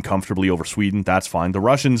win comfortably over Sweden, that's fine. The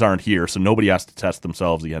Russians aren't here, so nobody has to test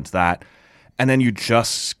themselves against that. And then you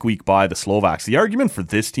just squeak by the Slovaks. The argument for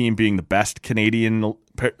this team being the best Canadian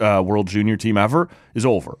World Junior team ever is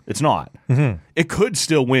over. It's not. It could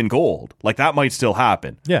still win gold. Like, that might still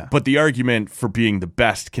happen. Yeah. But the argument for being the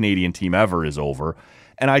best Canadian team ever is over.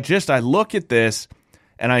 And I look at this,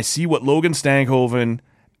 and I see what Logan Stankoven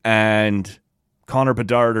and Connor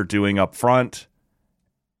Bedard are doing up front.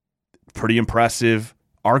 Pretty impressive.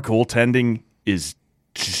 Our goaltending is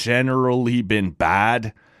generally been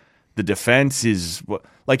bad. The defense is,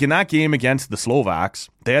 like in that game against the Slovaks,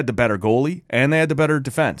 they had the better goalie and they had the better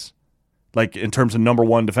defense. Like in terms of number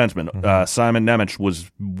 1 defenseman, Simon Nemec was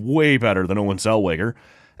way better than Owen Zellweger.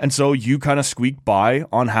 And so you kind of squeaked by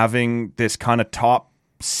on having this kind of top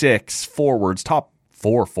 6 forwards, top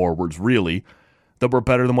 4 forwards really, that were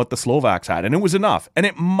better than what the Slovaks had. And it was enough. And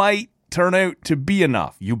it might turn out to be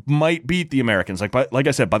enough. You might beat the Americans. Like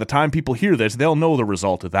I said, by the time people hear this, they'll know the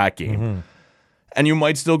result of that game. And you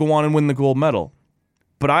might still go on and win the gold medal.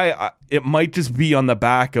 But it might just be on the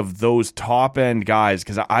back of those top-end guys,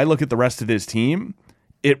 because I look at the rest of this team,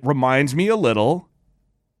 it reminds me a little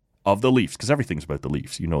of the Leafs, because everything's about the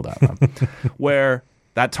Leafs, you know that, man. Where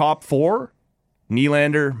that top four,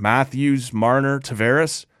 Nylander, Matthews, Marner,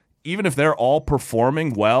 Tavares, even if they're all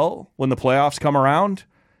performing well when the playoffs come around,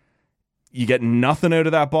 you get nothing out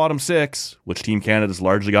of that bottom six, which Team Canada's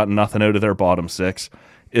largely gotten nothing out of their bottom six.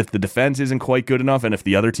 If the defense isn't quite good enough, and if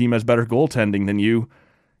the other team has better goaltending than you,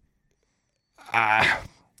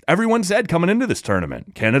 everyone said coming into this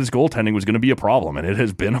tournament, Canada's goaltending was going to be a problem, and it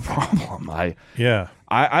has been a problem. I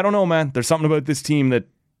don't know, man. There's something about this team that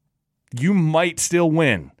you might still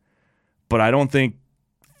win, but I don't think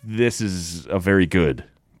this is a very good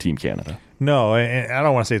Team Canada. No, and I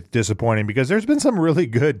don't want to say it's disappointing because there's been some really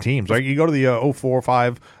good teams. Like you go to the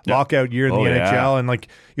 04-05 lockout year in the NHL, and like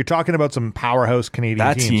you're talking about some powerhouse Canadian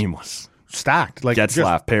teams. That team was stacked. Like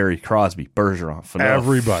Getzlaf, Perry, Crosby, Bergeron, Phaneuf,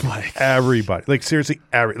 everybody. Like seriously,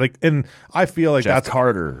 and I feel like Jeff that's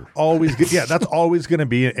Carter. Always good. Yeah, that's always going to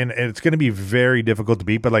be, and it's going to be very difficult to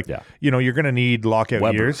beat. But like, you're going to need lockout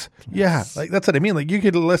Weber. years. Yeah, like that's what I mean. Like you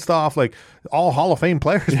could list off like all Hall of Fame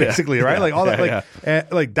players, basically, right? Like all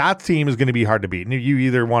that. Like that team is going to be hard to beat. And you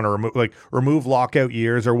either want to remove lockout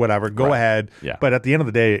years or whatever. Go ahead. Yeah. But at the end of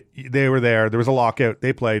the day, they were there. There was a lockout.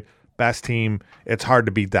 They played. Best team. It's hard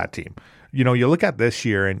to beat that team. You know, you look at this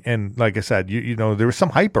year, and like I said, you know, there was some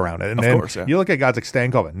hype around it. And of course, you look at guys like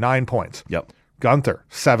Stankoven, 9 points. Yep. Gunther,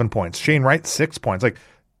 7 points. Shane Wright, 6 points. Like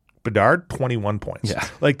Bedard, 21 points. Yeah.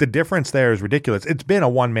 Like the difference there is ridiculous. It's been a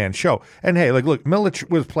one-man show. And hey, like look, Milic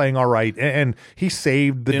was playing all right, and he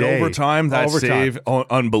saved the day. In overtime, save,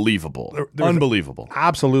 unbelievable. Unbelievable.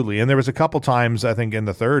 Absolutely. And there was a couple times, I think, in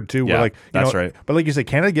the third, too, where like, that's right. But like you said,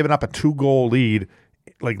 Canada giving up a 2-goal lead,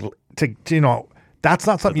 like to you know, that's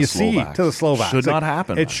not something you see to the Slovaks. Should not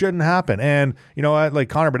happen. It shouldn't happen. And you know what? Like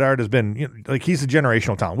Connor Bedard has been, you know, like he's a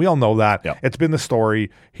generational talent. We all know that. Yep. It's been the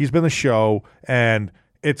story. He's been the show, and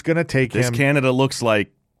it's going to take him. This Canada looks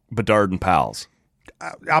like Bedard and pals.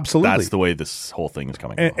 Absolutely. That's the way this whole thing is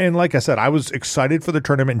coming. And like I said, I was excited for the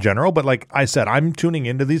tournament in general, but like I said, I'm tuning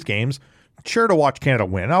into these games. Sure, to watch Canada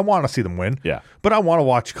win. I want to see them win. Yeah. But I want to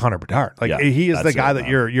watch Connor Bedard. Like he is the guy that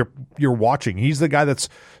you're watching. He's the guy that's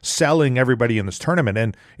selling everybody in this tournament.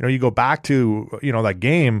 And you know, you go back to, you know, that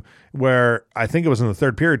game where I think it was in the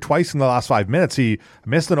third period, twice in the last 5 minutes, he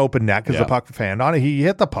missed an open net because the puck fanned on it. He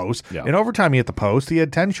hit the post. Yeah. In overtime, he hit the post. He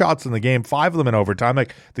had 10 shots in the game, 5 of them in overtime.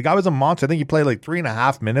 Like the guy was a monster. I think he played like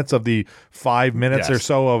 3.5 minutes of the 5 minutes or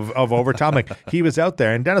so of overtime. Like he was out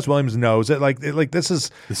there, and Dennis Williams knows it. Like this is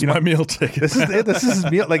my meal ticket. This is his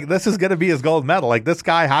meal. Like this is going to be his gold medal. Like this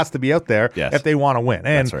guy has to be out there if they want to win.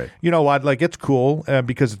 And that's right. You know what? Like it's cool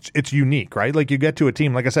because it's unique, right? Like you get to a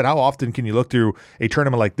team. Like I said, how often can you look through a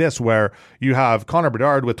tournament like this where you have Connor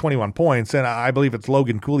Bedard with 21 points, and I believe it's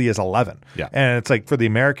Logan Cooley has 11. Yeah. And it's like for the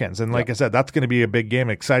Americans. And like I said, that's going to be a big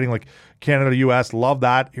game, exciting. Like Canada, US, love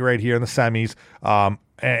that right here in the semis.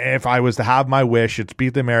 If I was to have my wish, it's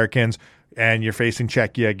beat the Americans, and you're facing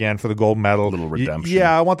Czechia again for the gold medal. A little redemption.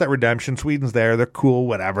 Yeah, I want that redemption. Sweden's there. They're cool,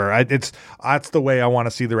 whatever. That's the way I want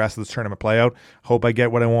to see the rest of this tournament play out. Hope I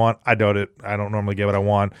get what I want. I doubt it. I don't normally get what I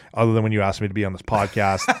want, other than when you ask me to be on this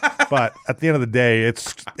podcast. But at the end of the day,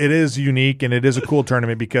 it is unique, and it is a cool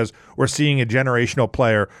tournament because we're seeing a generational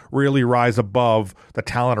player really rise above the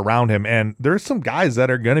talent around him. And there's some guys that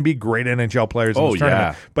are going to be great NHL players in this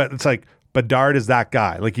tournament. But it's like, Bedard is that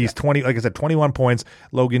guy. Like he's 20, like I said, 21 points.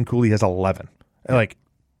 Logan Cooley has 11. And like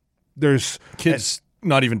there's kids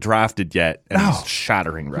not even drafted yet, and he's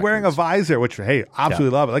shattering records. Wearing a visor, which hey,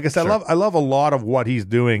 absolutely love it. Like I said, I love a lot of what he's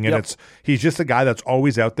doing, and he's just a guy that's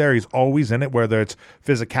always out there. He's always in it, whether it's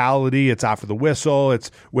physicality, it's after the whistle, it's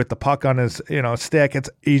with the puck on his stick.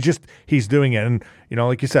 He's doing it, and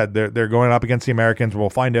like you said, they're going up against the Americans. We'll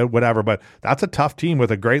find out whatever, but that's a tough team with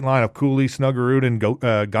a great line of Cooley, Snuggerud,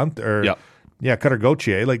 and Gunther. Yeah, Cutter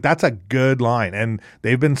Gauthier. Like that's a good line, and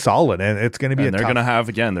they've been solid, and it's going to be. And they're going to have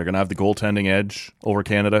the goaltending edge over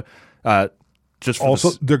Canada. They're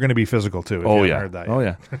going to be physical too. If you haven't heard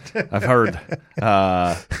that yet. I've heard.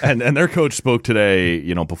 And their coach spoke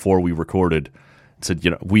today. Before we recorded, said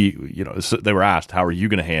so they were asked, how are you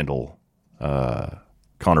going to handle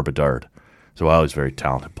Connor Bedard? So he's a very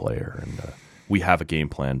talented player, and we have a game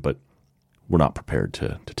plan, but we're not prepared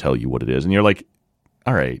to tell you what it is. And you're like,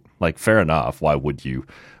 all right, like fair enough. Why would you?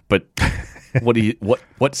 But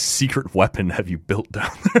what secret weapon have you built down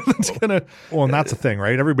there that's gonna? Well, and that's the thing,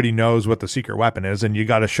 right? Everybody knows what the secret weapon is, and you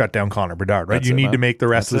got to shut down Connor Bedard, right? You need to make the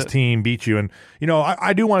rest of this team beat you. And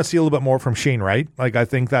I do want to see a little bit more from Shane Wright. Like I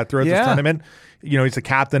think that throughout this tournament, he's the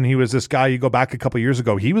captain. He was this guy. You go back a couple years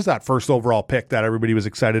ago, he was that first overall pick that everybody was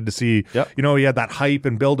excited to see. Yep. He had that hype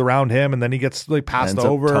and build around him, and then he gets passed Ends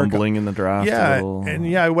over, up tumbling in the draft.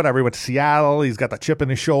 Whatever. He went to Seattle. He's got the chip in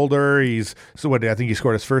his shoulder. I think he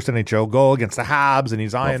scored his first NHL goal against the Habs, and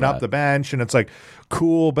he's eyeing up the bench, and it's like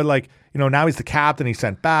cool, but like now he's the captain. He's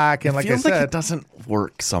sent back, and it like feels I said, like it doesn't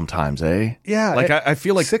work sometimes, eh? Yeah, like I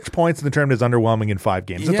feel like 6 points in the tournament is underwhelming in 5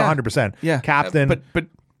 games. That's 100%. Yeah, captain. But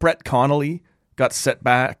Brett Connolly got sent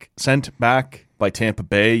back by Tampa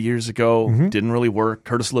Bay years ago. Didn't really work.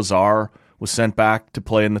 Curtis Lazar was sent back to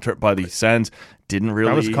play in by the Sens. Didn't really.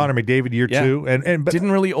 That was Connor McDavid year 2, and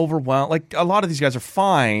didn't really overwhelm. Like a lot of these guys are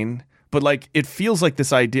fine, but like it feels like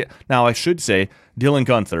this idea. Now I should say Dylan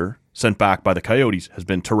Guenther, sent back by the Coyotes, has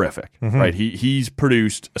been terrific, right? He's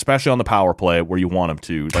produced, especially on the power play where you want him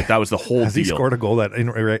to. Like that was the whole Has deal. He scored a goal that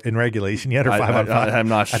in regulation yet or 5-on-5? I'm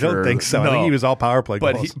not sure. I don't think so. No. I think he was all power play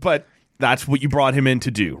goals. But that's what you brought him in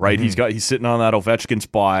to do, right? He's sitting on that Ovechkin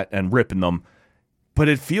spot and ripping them. But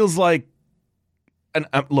it feels like, and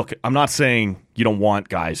look, I'm not saying you don't want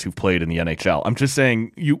guys who've played in the NHL. I'm just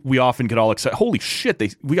saying we often get all excited. Holy shit,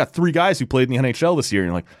 we got 3 guys who played in the NHL this year.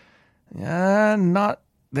 And you're like,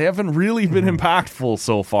 they haven't really been impactful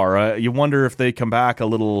so far. You wonder if they come back a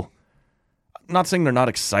little, I'm not saying they're not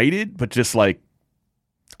excited, but just like,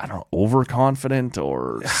 I don't know, overconfident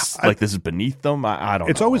or like this is beneath them. I don't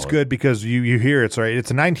know. It's always good because you hear it's right. It's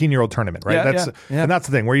a 19-year-old tournament, right? And that's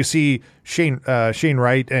the thing where you see Shane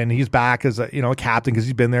Wright, and he's back as a captain because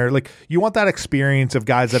he's been there. Like you want that experience of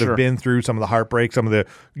guys that have been through some of the heartbreak, some of the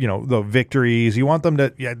the victories. You want them to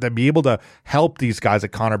be able to help these guys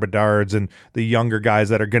like Connor Bedard's and the younger guys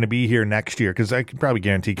that are going to be here next year, because I can probably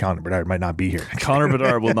guarantee Connor Bedard might not be here. Connor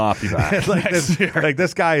Bedard will not be back next year. Like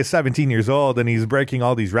this guy is 17 years old and he's breaking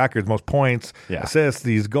all these records, most points, assists,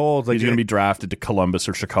 these goals. Like he's going to be drafted to Columbus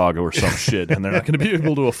or Chicago or some shit, and they're not going to be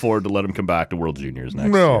able to afford to let him come back to World Juniors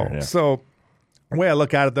next year. Yeah. So the way I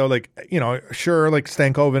look at it though, like sure, like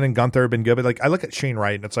Stankoven and Guenther have been good, but like I look at Shane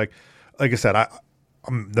Wright and it's like I said,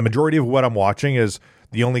 the majority of what I'm watching is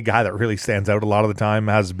the only guy that really stands out a lot of the time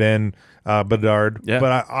has been Bedard. Yeah.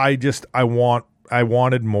 But I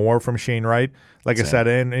wanted more from Shane Wright. Like I said,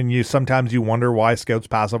 and you sometimes you wonder why scouts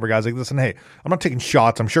pass over guys like this. And hey, I'm not taking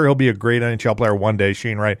shots. I'm sure he'll be a great NHL player one day,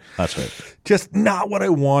 Shane Wright. That's right. Just not what I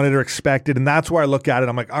wanted or expected. And that's where I look at it.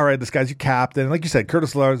 I'm like, all right, this guy's your captain. And like you said,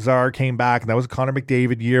 Curtis Lazar came back, and that was a Connor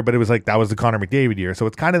McDavid year, but it was like that was the Connor McDavid year. So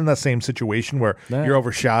it's kind of in that same situation where you're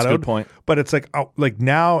overshadowed. That's a good point. But it's like, like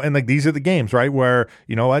now, and like these are the games, right? Where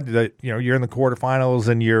you're in the quarterfinals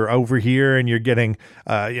and you're over here and you're getting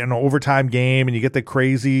overtime game, and you get the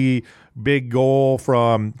crazy big goal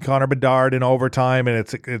from Connor Bedard in overtime, and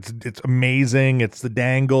it's amazing. It's the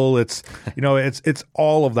dangle. It's it's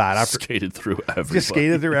all of that. Skated through everybody. Just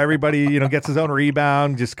skated through everybody. Gets his own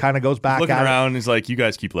rebound. Just kind of goes back. Looking at around, he's like, "You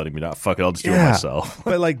guys keep letting me down. Fuck it, I'll just do it myself."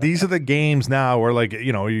 But like these are the games now where like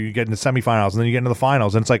you get into semifinals and then you get into the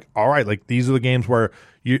finals, and it's like, all right, like these are the games where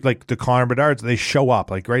you like the Connor Bedards, they show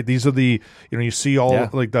up, like, right? These are the you see all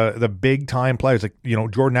like the big time players, like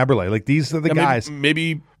Jordan Eberle, like these are the guys.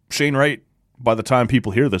 Maybe Shane Wright, by the time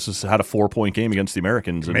people hear this, has had a 4-point game against the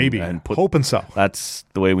Americans. And hoping so. That's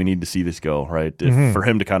the way we need to see this go, right? For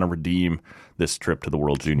him to kind of redeem this trip to the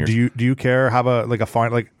World Juniors. Do you care have a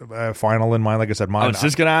final in mind? Like I said, mine. I was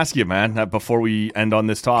just gonna ask you, man, before we end on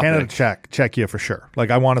this topic. Canada, Czechia for sure.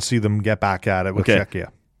 Like I want to see them get back at it with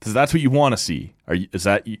Czechia. So that's what you want to see. Is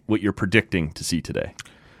that what you're predicting to see today?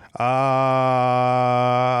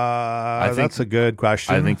 That's a good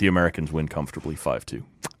question. I think the Americans win comfortably 5-2.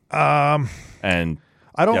 And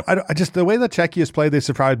I just the way that Czechia's played, they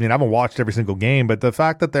surprised me. And I haven't watched every single game, but the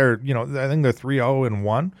fact that they're I think they're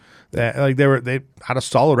 3-0-1. They had a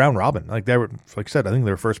solid round robin. Like they were, like I said, I think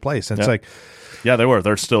they were first place. And it's like, yeah, they were.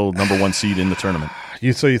 They're still number 1 seed in the tournament.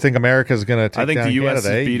 So you think America's going to take down Canada? I think the U.S.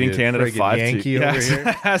 is beating Canada 5-2. Yankee over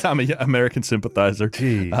here. I'm an American sympathizer.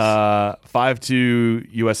 Jeez. 5-2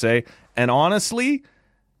 USA. And honestly,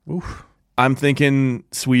 I'm thinking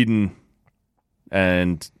Sweden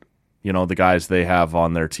and the guys they have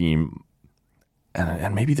on their team,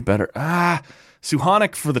 and maybe the better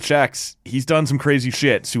Suhanik for the Czechs. He's done some crazy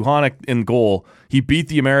shit. Suhanik in goal. He beat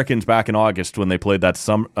the Americans back in August when they played that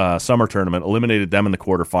summer tournament, eliminated them in the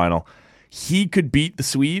quarterfinal. He could beat the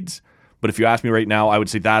Swedes, but if you ask me right now, I would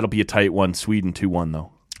say that'll be a tight one. Sweden 2-1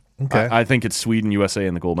 though. Okay. I think it's Sweden USA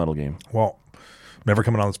in the gold medal game. Well, never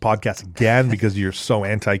coming on this podcast again because you're so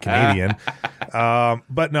anti-Canadian.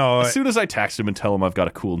 But no, As soon as I text him and tell him I've got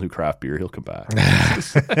a cool new craft beer, he'll come back.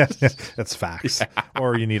 that's facts.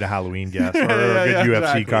 Or you need a Halloween guest or a good UFC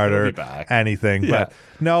exactly. card He'll or be back. anything. Yeah. But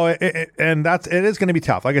no, it is going to be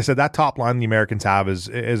tough. Like I said, that top line the Americans have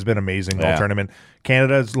has been amazing the whole Yeah. tournament.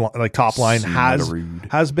 Canada's like top line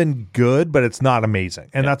has been good, but it's not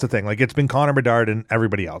amazing. And that's the thing. Like it's been Connor Bedard and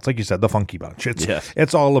everybody else. Like you said, the Funky Bunch.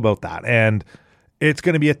 It's all about that. And it's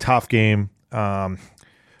going to be a tough game.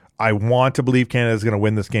 I want to believe Canada's going to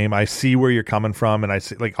win this game. I see where you're coming from, and I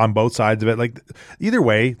see like on both sides of it. Like either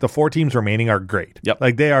way, the 4 teams remaining are great. Yep.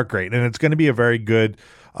 Like they are great, and it's going to be a very good.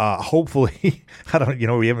 Hopefully, I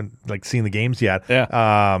don't. We haven't like seen the games yet.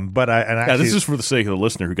 Yeah. But actually, this is for the sake of the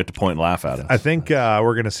listener who get to point and laugh at us. I think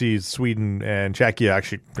we're going to see Sweden and Czechia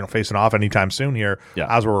actually facing off anytime soon here.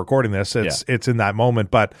 Yeah. As we're recording this, it's in that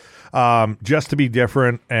moment. But just to be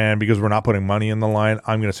different, and because we're not putting money in the line,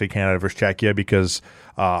 I'm going to say Canada versus Czechia because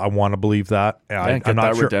I want to believe that. Get I'm not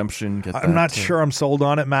that sure. redemption. I'm not sure I'm sold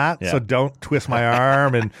on it, Matt. Yeah. So don't twist my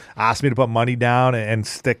arm and ask me to put money down and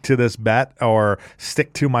stick to this bet or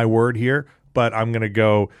stick to my word here. But I'm going to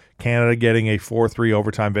go Canada getting a 4-3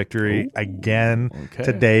 overtime victory again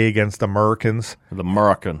today against the Americans. The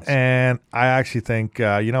Americans. And I actually think,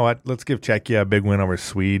 you know what? Let's give Czechia a big win over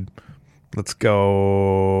Sweden. Let's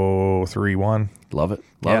go 3-1. Love it.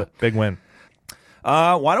 Love it. Big win.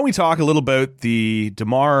 Why don't we talk a little about the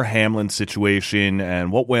Damar Hamlin situation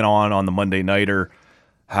and what went on the Monday Nighter,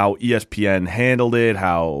 how ESPN handled it,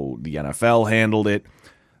 how the NFL handled it.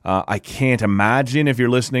 I can't imagine if you're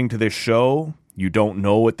listening to this show, you don't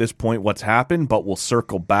know at this point what's happened, but we'll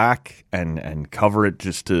circle back and cover it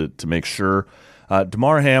just to make sure.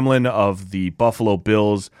 Damar Hamlin of the Buffalo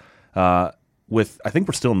Bills, I think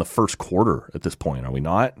we're still in the first quarter at this point, are we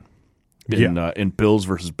not? In Bills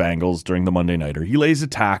versus Bengals during the Monday Nighter. He lays a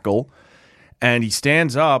tackle, and he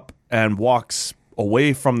stands up and walks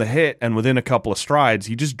away from the hit, and within a couple of strides,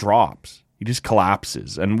 he just drops. He just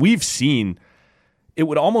collapses. And we've seen it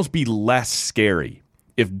would almost be less scary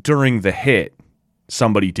if during the hit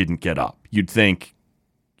somebody didn't get up. You'd think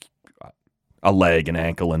a leg, an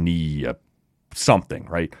ankle, a knee, something,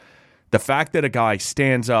 right? The fact that a guy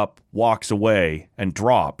stands up, walks away, and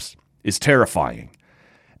drops is terrifying.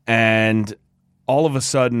 And all of a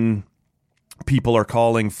sudden, people are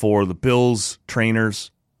calling for the Bills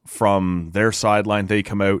trainers from their sideline. They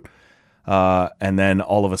come out, and then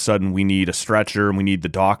all of a sudden, we need a stretcher, and we need the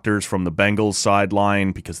doctors from the Bengals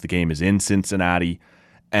sideline because the game is in Cincinnati.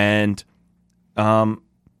 And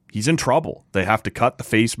he's in trouble. They have to cut the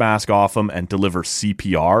face mask off him and deliver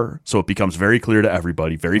CPR, so it becomes very clear to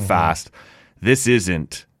everybody very fast. This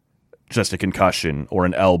isn't just a concussion or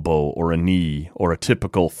an elbow or a knee or a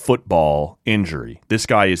typical football injury. This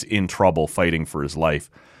guy is in trouble fighting for his life.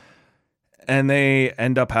 And they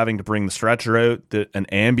end up having to bring the stretcher out. An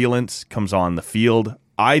ambulance comes on the field.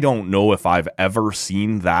 I don't know if I've ever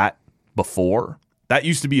seen that before. That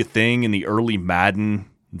used to be a thing in the early Madden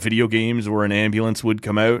video games where an ambulance would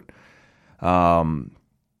come out.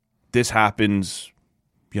 This happens,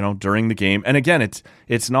 during the game. And again,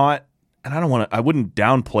 it's not, and I wouldn't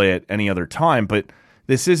downplay it any other time, but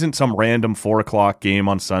this isn't some random 4:00 game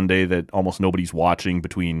on Sunday that almost nobody's watching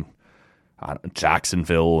between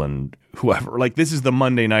Jacksonville and whoever. Like, this is the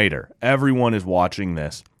Monday Nighter. Everyone is watching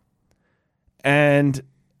this. And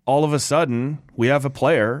all of a sudden, we have a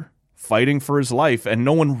player fighting for his life, and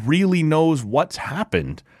no one really knows what's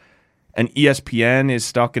happened. And ESPN is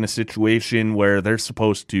stuck in a situation where they're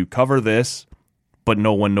supposed to cover this, but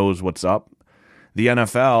no one knows what's up. The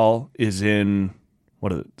NFL is in,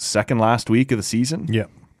 second last week of the season? Yeah.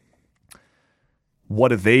 What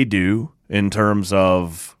do they do in terms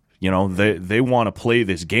of, they want to play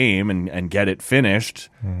this game and get it finished,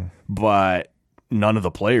 but none of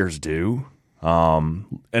the players do.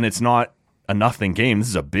 And it's not a nothing game. This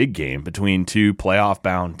is a big game between two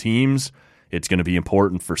playoff-bound teams. It's going to be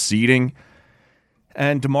important for seeding.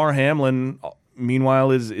 And Damar Hamlin,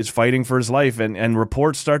 meanwhile, is fighting for his life. And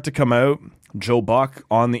reports start to come out. Joe Buck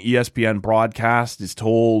on the ESPN broadcast is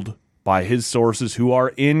told by his sources who are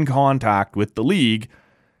in contact with the league,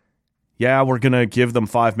 yeah, we're going to give them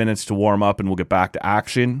 5 minutes to warm up and we'll get back to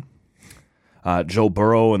action. Joe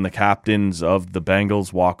Burrow and the captains of the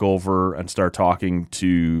Bengals walk over and start talking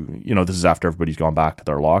to, this is after everybody's gone back to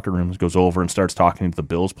their locker rooms, goes over and starts talking to the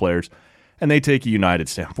Bills players, and they take a united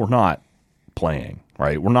stand. We're not playing,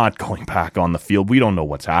 right? We're not going back on the field. We don't know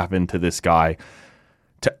what's happened to this guy.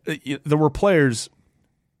 There were players,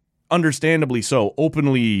 understandably so,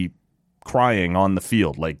 openly crying on the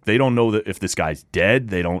field. Like, they don't know that if this guy's dead.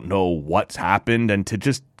 They don't know what's happened. And to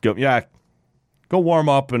just go, yeah, go warm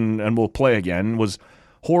up and we'll play again, was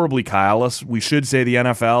horribly callous. We should say the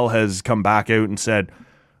NFL has come back out and said,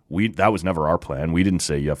 that was never our plan. We didn't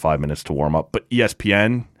say you have 5 minutes to warm up. But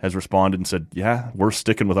ESPN has responded and said, yeah, we're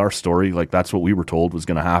sticking with our story. Like, that's what we were told was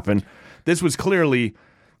going to happen. This was clearly...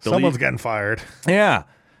 Someone's getting fired. Yeah.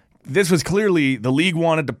 This was clearly the league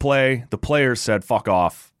wanted to play. The players said, fuck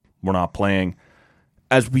off. We're not playing.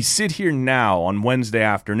 As we sit here now on Wednesday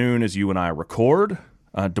afternoon, as you and I record,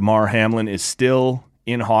 Damar Hamlin is still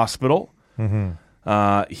in hospital.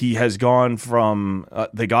 He has gone from,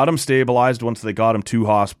 they got him stabilized once they got him to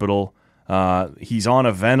hospital. He's on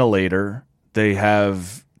a ventilator. They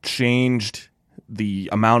have changed the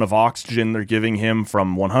amount of oxygen they're giving him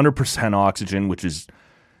from 100% oxygen, which is,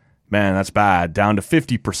 man, that's bad, down to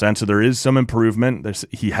 50%. So there is some improvement.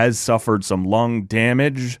 He has suffered some lung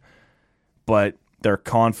damage, but they're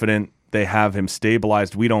confident they have him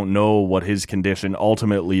stabilized. We don't know what his condition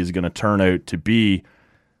ultimately is going to turn out to be.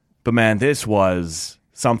 But man, this was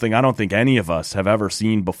something I don't think any of us have ever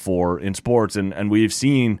seen before in sports. And we've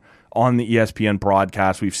seen on the ESPN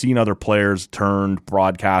broadcast, we've seen other players turned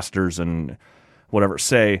broadcasters and whatever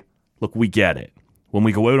say, look, we get it. When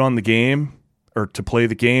we go out on the game or to play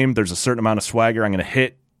the game, there's a certain amount of swagger. I'm going to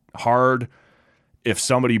hit hard. If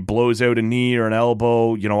somebody blows out a knee or an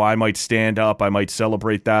elbow, I might stand up. I might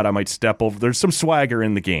celebrate that. I might step over. There's some swagger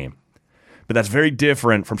in the game. But that's very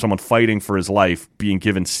different from someone fighting for his life being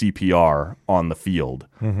given CPR on the field.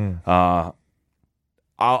 I'll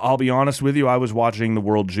be honest with you. I was watching the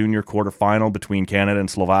World Junior quarterfinal between Canada and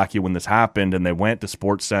Slovakia when this happened, and they went to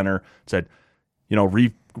SportsCenter, said,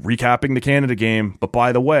 recapping the Canada game, but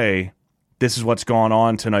by the way, this is what's gone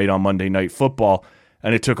on tonight on Monday Night Football,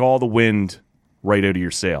 and it took all the wind right out of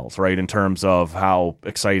your sails, right, in terms of how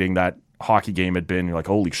exciting that hockey game had been. You're like,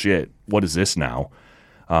 holy shit, what is this now?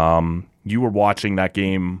 You were watching that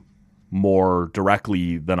game more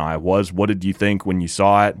directly than I was. What did you think when you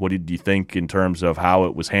saw it? What did you think in terms of how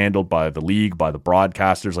it was handled by the league, by the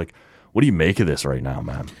broadcasters? Like, what do you make of this right now,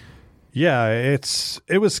 man? Yeah,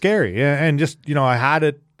 it was scary. And just, I had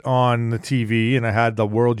it on the TV and I had the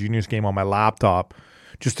World Juniors game on my laptop,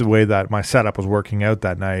 just the way that my setup was working out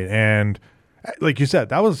that night. And like you said,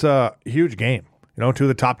 that was a huge game. Two of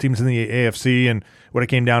the top teams in the AFC, and when it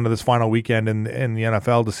came down to this final weekend in the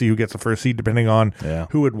NFL to see who gets the first seed, depending on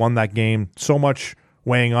who had won that game. So much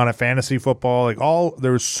weighing on it, fantasy football,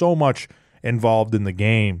 there was so much involved in the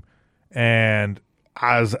game. And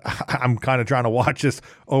as I'm kind of trying to watch this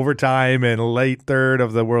overtime and late third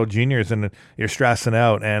of the World Juniors, and you're stressing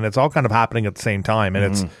out, and it's all kind of happening at the same time,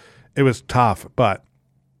 and it was tough. But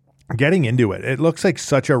getting into it, it looks like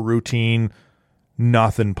such a routine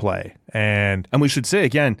nothing play. And we should say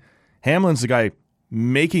again, Hamlin's the guy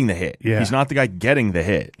making the hit. Yeah. He's not the guy getting the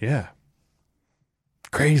hit. Yeah.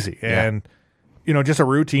 Crazy. Yeah. And, just a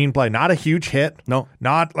routine play, not a huge hit. No.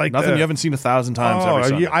 Not like nothing you haven't seen 1,000 times every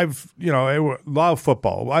Sunday. I've, love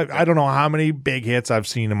football. I don't know how many big hits I've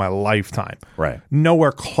seen in my lifetime. Right.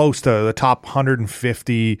 Nowhere close to the top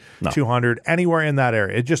 150, 200, anywhere in that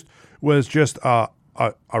area. It just was just a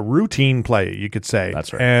routine play, you could say.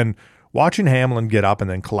 That's right. And watching Hamlin get up and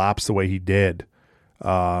then collapse the way he did,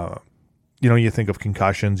 you think of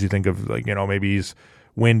concussions, you think of maybe he's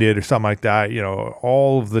winded or something like that.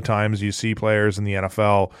 All of the times you see players in the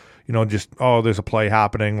NFL, there's a play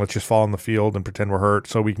happening, let's just fall on the field and pretend we're hurt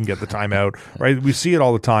so we can get the timeout, right? We see it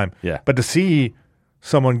all the time. Yeah. But to see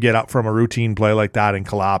someone get up from a routine play like that and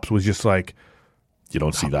collapse was just like, you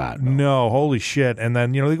don't see that. No, holy shit. And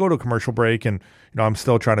then, they go to a commercial break and, I'm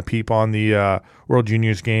still trying to peep on the World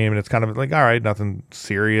Juniors game, and it's kind of like, all right, nothing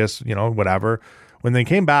serious, whatever. When they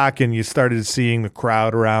came back and you started seeing the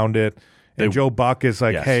crowd around it, and Joe Buck is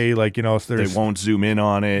like, hey, there's... They won't zoom in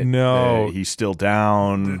on it. No. He's still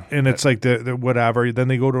down. And it's like the whatever. Then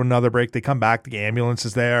they go to another break. They come back. The ambulance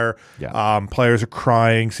is there. Yeah. Players are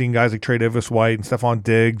crying. Seeing guys like Trey Davis-White and Stephon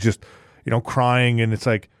Diggs just, crying. And it's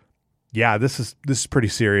like, yeah, this is pretty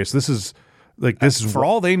serious. This is for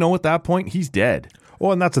all they know at that point, he's dead.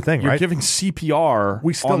 Well, and that's the thing, You're right? giving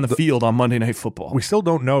CPR on the field on Monday Night Football. We still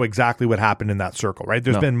don't know exactly what happened in that circle, right?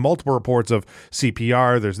 There's been multiple reports of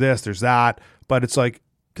CPR. There's this, there's that, but it's like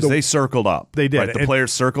because they circled up. They did. Right? The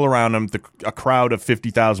players circle around them. A crowd of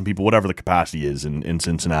 50,000 people, whatever the capacity is in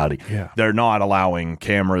Cincinnati. Yeah. They're not allowing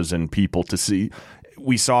cameras and people to see.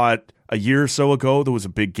 We saw it a year or so ago. There was a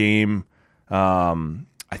big game. I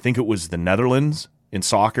think it was the Netherlands in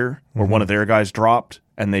soccer where one of their guys dropped,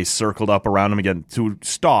 and they circled up around him again to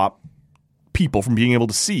stop people from being able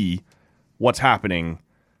to see what's happening,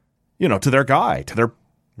 to their guy, to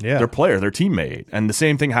their player, their teammate. And the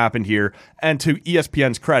same thing happened here. And to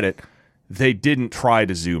ESPN's credit, they didn't try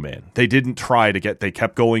to zoom in. They didn't try to they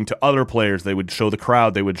kept going to other players. They would show the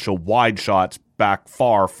crowd. They would show wide shots back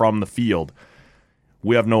far from the field.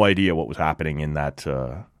 We have no idea what was happening in that,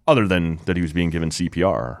 other than that he was being given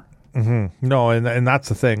CPR. Mm-hmm. No, and that's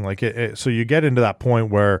the thing. Like, so you get into that point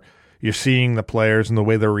where you're seeing the players and the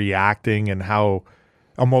way they're reacting and how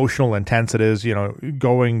emotional intense it is,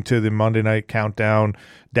 going to the Monday Night Countdown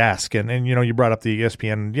desk. And you brought up the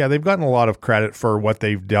ESPN. Yeah, they've gotten a lot of credit for what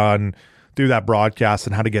they've done through that broadcast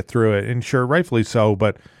and how to get through it. And sure, rightfully so,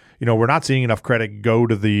 but we're not seeing enough credit go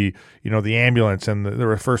to the, the ambulance and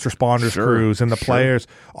the first responders crews and the players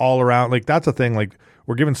all around. Like, that's the thing. Like,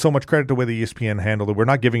 we're giving so much credit to the way the ESPN handled it. We're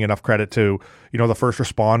not giving enough credit to, the first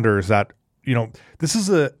responders that, this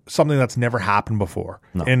is something that's never happened before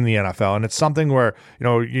in the NFL. And it's something where,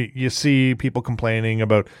 you see people complaining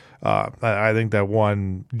about, I think that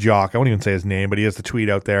one jock, I won't even say his name, but he has the tweet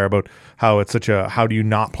out there about how it's how do you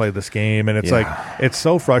not play this game? And it's like, it's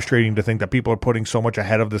so frustrating to think that people are putting so much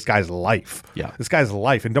ahead of this guy's life. Yeah. This guy's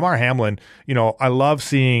life. And Damar Hamlin, I love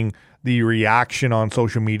seeing the reaction on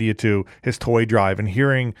social media to his toy drive and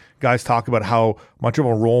hearing guys talk about how much of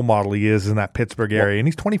a role model he is in that Pittsburgh area. And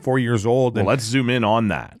he's 24 years old. Well, let's zoom in on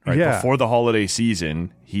that. Right? Yeah. Before the holiday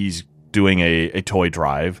season, he's doing a toy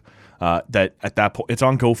drive that at that point, it's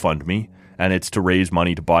on GoFundMe, and it's to raise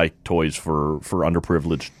money to buy toys for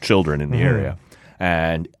underprivileged children in the area.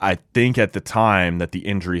 And I think at the time that the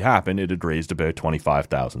injury happened, it had raised about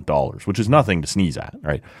 $25,000, which is nothing to sneeze at,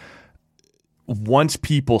 right? Once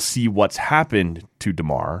people see what's happened to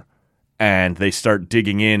Damar and they start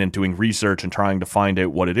digging in and doing research and trying to find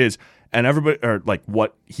out what it is, and everybody, or like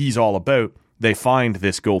what he's all about, they find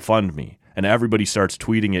this GoFundMe and everybody starts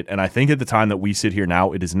tweeting it. And I think at the time that we sit here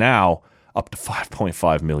now, it is now up to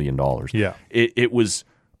 $5.5 million. Yeah. It was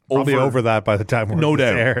probably over that by the time no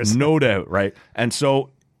doubt, airs. No doubt, right? And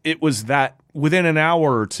so it was that within an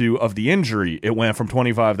hour or two of the injury, it went from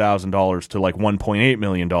 $25,000 to like $1.8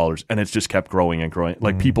 million, and it's just kept growing and growing.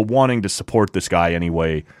 Like people wanting to support this guy any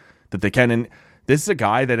way that they can. And this is a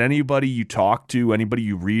guy that anybody you talk to, anybody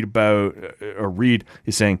you read about or read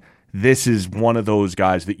is saying, this is one of those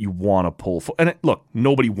guys that you want to pull for. And look,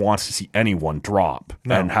 nobody wants to see anyone drop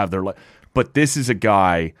and have their life. But this is a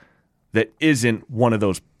guy that isn't one of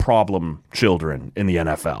those problem children in the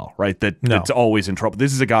NFL, right? That's always in trouble.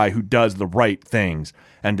 This is a guy who does the right things.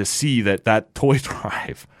 And to see that toy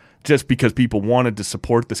drive, just because people wanted to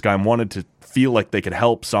support this guy and wanted to feel like they could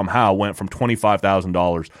help somehow, went from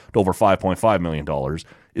 $25,000 to over $5.5 million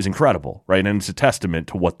is incredible, right? And it's a testament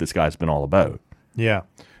to what this guy's been all about. Yeah.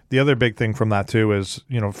 The other big thing from that, too, is,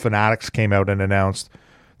 Fanatics came out and announced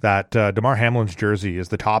that Damar Hamlin's jersey is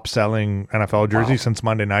the top-selling NFL jersey since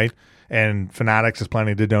Monday night, and Fanatics is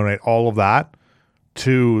planning to donate all of that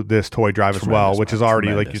to this toy drive as well, which is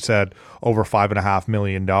already, like you said, over $5.5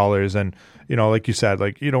 million. And, like you said,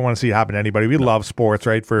 like, you don't want to see it happen to anybody. We love sports,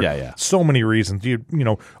 right, for so many reasons.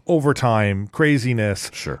 Overtime, craziness,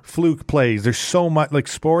 fluke plays. There's so much, like,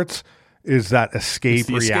 sports is that escape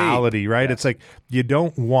reality, right? Yeah. It's like you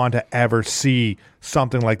don't want to ever see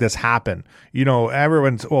something like this happen.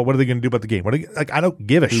 Everyone's, well, what are they going to do about the game? I don't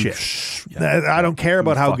give a shit. I don't care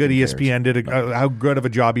about how good ESPN did, how good of a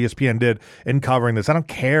job ESPN did in covering this. I don't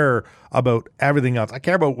care about everything else. I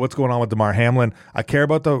care about what's going on with Damar Hamlin. I care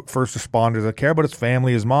about the first responders. I care about his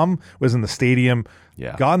family. His mom was in the stadium,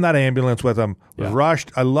 got in that ambulance with him, was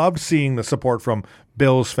rushed. I loved seeing the support from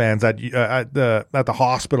Bills fans at the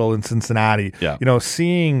hospital in Cincinnati.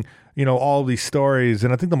 Seeing all these stories.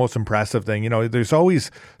 And I think the most impressive thing, there's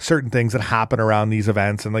always certain things that happen around these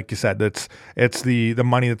events, and like you said, it's the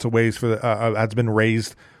money that's has been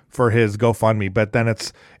raised for his GoFundMe, but then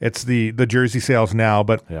it's the jersey sales now.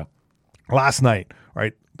 But last night,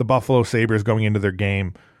 right, the Buffalo Sabres going into their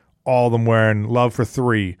game, all of them wearing Love for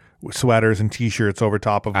Three sweaters and T-shirts over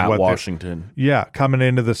top of at Washington. Coming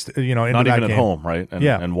into this, into not that even game. At home, right?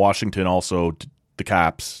 And Washington also, the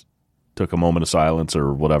Caps took a moment of silence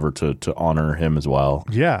or whatever to honor him as well.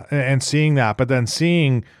 Yeah, and seeing that, but then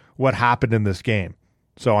seeing what happened in this game.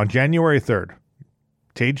 So on January 3rd,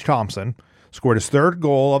 Tage Thompson scored his third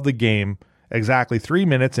goal of the game exactly 3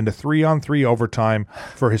 minutes into 3-on-3 overtime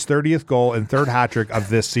for his 30th goal and third hat trick of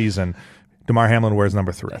this season. Damar Hamlin wears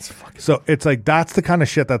number 3. So it's like, that's the kind of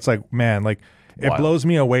shit that's like, man, like, it blows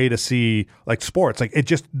me away to see like sports. Like, it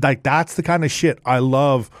just, like, that's the kind of shit I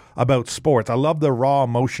love about sports. I love the raw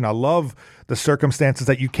emotion. I love the circumstances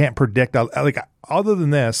that you can't predict. Like, other than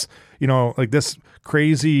this, like this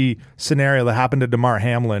crazy scenario that happened to DeMar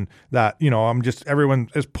Hamlin that, everyone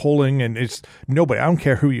is pulling and it's nobody. I don't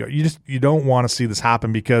care who you are. You don't want to see this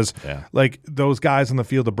happen because like those guys on the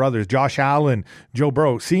field, the brothers, Josh Allen, Joe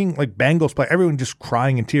Burrow, seeing like Bengals play, everyone just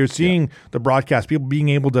crying in tears, seeing the broadcast, people being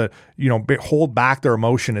able to, hold back their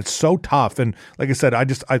emotion. It's so tough. And like I said,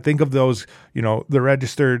 I think of those, the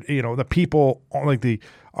registered, the people like the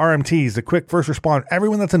RMTs, the quick first responder,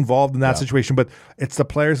 everyone that's involved in that situation, but it's the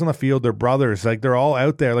players on the field, their brothers, like they're all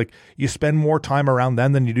out there. Like you spend more time around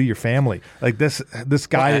them than you do your family. Like this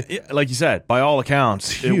guy, like you said, by all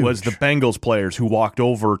accounts, it was the Bengals players who walked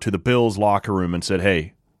over to the Bills locker room and said,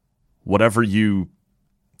 "Hey, whatever you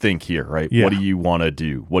think here, right? What do you want to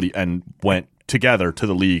do? And went together to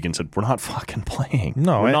the league and said, we're not fucking playing.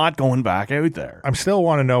 No, we're not going back out there. I still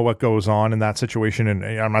want to know what goes on in that situation, and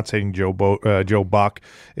I'm not saying Joe Buck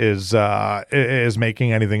is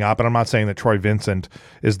making anything up, and I'm not saying that Troy Vincent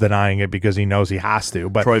is denying it because he knows he has to.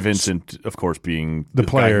 But Troy Vincent, of course, being the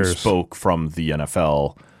players guy who spoke from the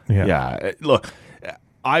NFL. Yeah, look,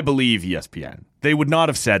 I believe ESPN. They would not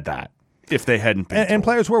have said that if they hadn't been and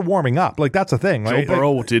players were warming up. Like, that's the thing. Joe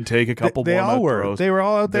Burrow did take a couple they all were. throws. They were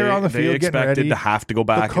all out there on the field getting ready. They expected to have to go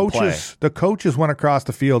back and play. The coaches went across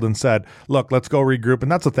the field and said, look, let's go regroup. And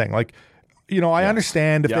that's the thing. Like, I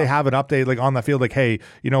understand if they have an update like on the field, like, hey,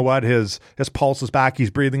 you know what, his pulse is back,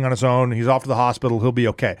 he's breathing on his own, he's off to the hospital, he'll be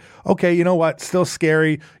okay. Okay, you know what, still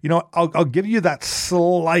scary. I'll give you that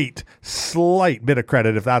slight bit of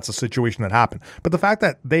credit if that's a situation that happened. But the fact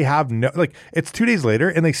that they have it's 2 days later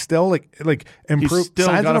and they still like improve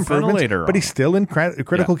signs of improvement, but he's still in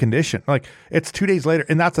critical condition. Like, it's 2 days later,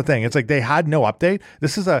 and that's the thing. It's like they had no update.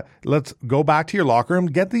 This is let's go back to your locker room,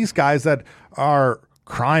 get these guys that are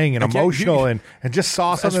crying and emotional and just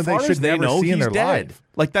saw something they should never see in their life.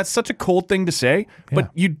 Like, that's such a cold thing to say, but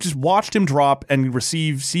you just watched him drop and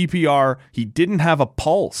receive CPR. He didn't have a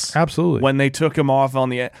pulse. Absolutely. When they took him off on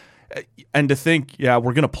the and to think, we're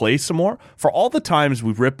going to play some more. For all the times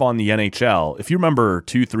we rip on the NHL, if you remember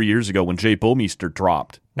 2-3 years ago when Jay Bouwmeester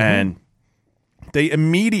dropped and they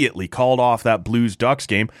immediately called off that Blues-Ducks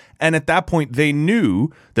game, and at that point, they knew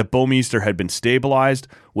that Bouwmeester had been stabilized,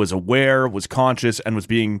 was aware, was conscious, and was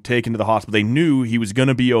being taken to the hospital. They knew he was going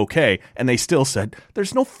to be okay, and they still said,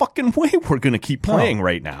 there's no fucking way we're going to keep playing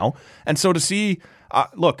right now. And so to see,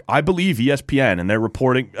 look, I believe ESPN, and they're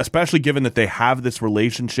reporting, especially given that they have this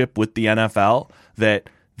relationship with the NFL, that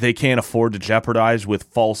they can't afford to jeopardize with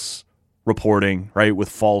false reporting, right, with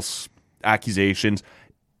false accusations.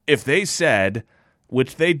 If they said,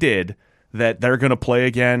 which they did, that they're going to play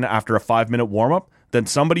again after a 5-minute warm-up, then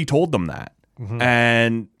somebody told them that.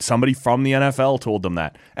 And somebody from the NFL told them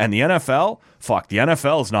that. And the NFL, the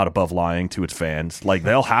NFL is not above lying to its fans. Like,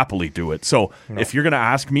 they'll happily do it. So if you're going to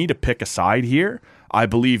ask me to pick a side here, I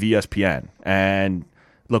believe ESPN. And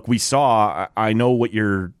look, we saw, I know what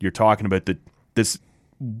you're talking about, that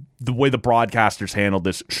the way the broadcasters handled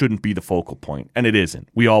this shouldn't be the focal point. And it isn't.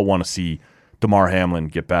 We all want to see DeMar Hamlin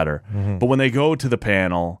get better. But when they go to the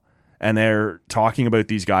panel and they're talking about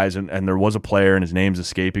these guys, and there was a player, and his name's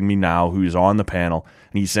escaping me now, who's on the panel,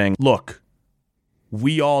 and he's saying, look,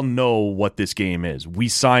 we all know what this game is. We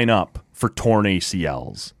sign up for torn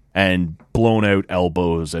ACLs and blown out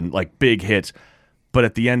elbows and like big hits. But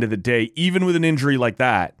at the end of the day, even with an injury like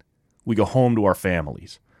that, we go home to our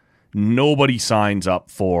families. Nobody signs up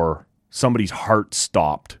for somebody's heart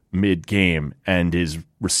stopped mid-game and is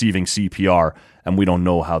receiving CPR, and we don't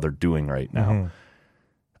know how they're doing right now.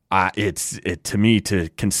 It's to me to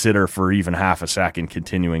consider for even half a second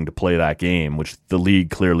continuing to play that game, which the league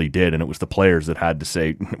clearly did, and it was the players that had to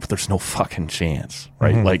say, there's no fucking chance,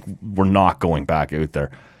 right? Like, we're not going back out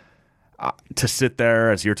there. To sit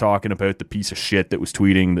there, as you're talking about the piece of shit that was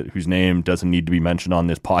tweeting, whose name doesn't need to be mentioned on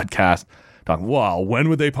this podcast, talking, well, when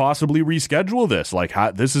would they possibly reschedule this? Like,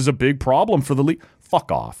 this is a big problem for the league.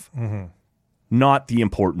 Fuck off. Not the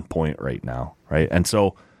important point right now, right? And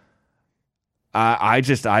so I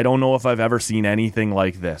don't know if I've ever seen anything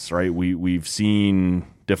like this, right? We've seen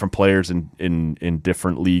different players in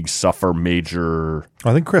different leagues suffer major.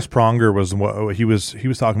 I think Chris Pronger was what he was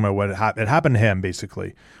talking about. What it happened to him,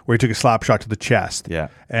 basically, where he took a slap shot to the chest. Yeah,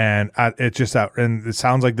 and it just and it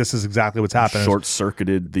sounds like this is exactly what's happened. Short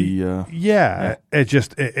circuited the.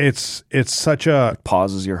 It's such a it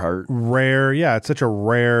pauses your heart. Rare, it's such a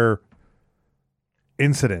rare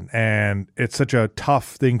incident, and it's such a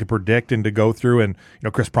tough thing to predict and to go through. And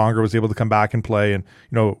Chris Pronger was able to come back and play, and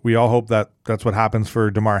we all hope that that's what happens for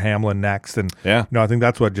DeMar Hamlin next. And I think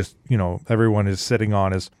that's what just everyone is sitting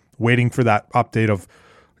on, is waiting for that update of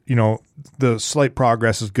the slight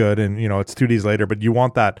progress is good, and it's 2 days later, but you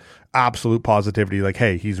want that absolute positivity, like,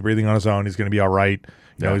 hey, he's breathing on his own, he's going to be all right,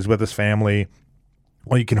 he's with his family.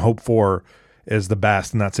 All you can hope for is the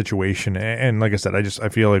best in that situation. And like I said, I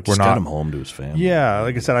feel like we're Just not get him home to his family. Yeah,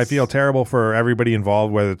 like I said, I feel terrible for everybody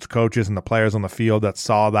involved, whether it's coaches and the players on the field that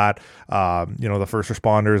saw that, the first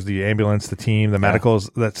responders, the ambulance, the team, the medicals,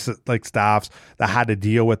 that's like staffs that had to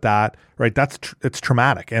deal with that, right? It's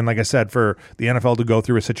traumatic. And like I said, for the NFL to go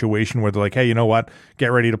through a situation where they're like, hey, you know what?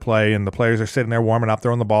 Get ready to play. And the players are sitting there warming up,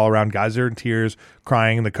 throwing the ball around. Guys are in tears,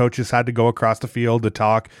 crying. And the coaches had to go across the field to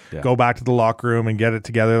talk, go back to the locker room and get it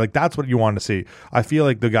together. Like, that's what you want to see. I feel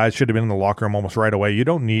like the guys should have been in the locker room almost right away. You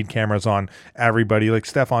don't need cameras on everybody. Like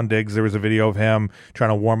Stephon Diggs, there was a video of him trying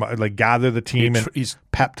to warm up, like gather the team and he's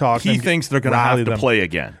pep talk. He thinks they're going to have to play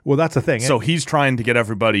again. Well, that's the thing. So he's trying to get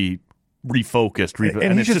everybody refocused.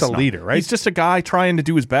 And he's just a leader, right? He's just a guy trying to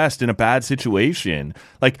do his best in a bad situation.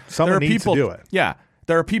 Like, someone needs to do it. Yeah.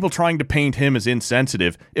 There are people trying to paint him as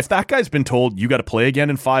insensitive. If that guy's been told you got to play again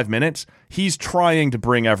in 5 minutes, he's trying to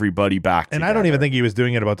bring everybody back together. And I don't even think he was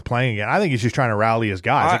doing it about the playing again. I think he's just trying to rally his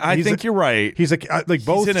guys. I think you're right. He's like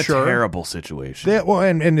both in a terrible situation.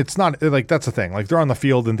 And it's not like that's the thing. Like, they're on the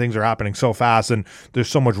field and things are happening so fast and there's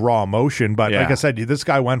so much raw emotion. But like I said, this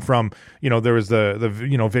guy went from there was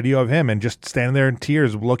the video of him and just standing there in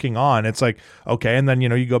tears looking on. It's like, okay, and then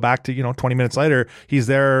you go back to 20 minutes later, he's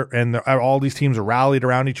there and all these teams are rallied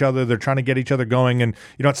around each other. They're trying to get each other going, and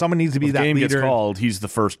someone needs to be that game leader. Gets called, he's the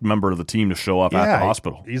first member of the team to show up at the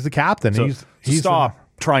hospital. He's the captain. So he's stop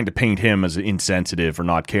trying to paint him as insensitive or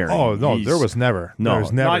not caring. Oh no, there was never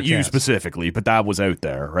not you specifically, but that was out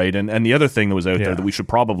there, right? And the other thing that was out there that we should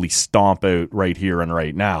probably stomp out right here and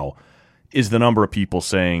right now is the number of people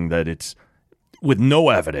saying that it's with no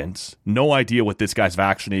evidence, no idea what this guy's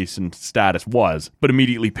vaccination status was, but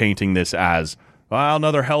immediately painting this as, well,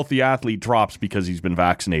 another healthy athlete drops because he's been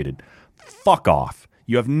vaccinated. Fuck off.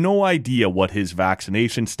 You have no idea what his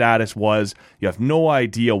vaccination status was. You have no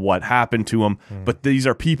idea what happened to him. But these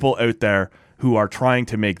are people out there who are trying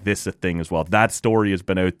to make this a thing as well. That story has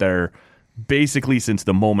been out there basically since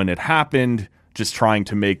the moment it happened, just trying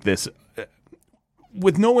to make this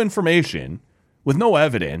with no information, with no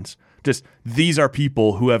evidence. Just these are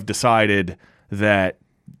people who have decided that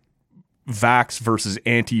vax versus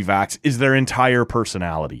anti-vax is their entire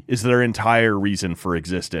personality, is their entire reason for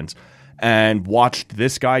existence, and watched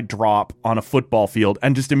this guy drop on a football field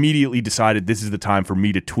and just immediately decided this is the time for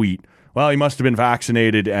me to tweet, well, he must have been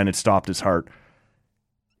vaccinated and it stopped his heart.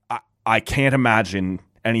 I can't imagine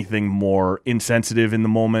anything more insensitive in the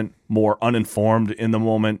moment, more uninformed in the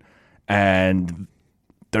moment, and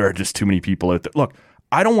there are just too many people out there. Look,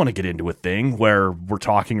 I don't want to get into a thing where we're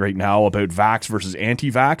talking right now about vax versus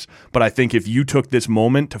anti-vax, but I think if you took this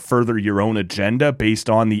moment to further your own agenda based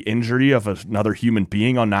on the injury of another human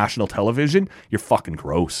being on national television, you're fucking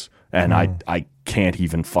gross. And I can't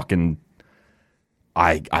even fucking...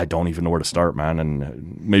 I don't even know where to start, man,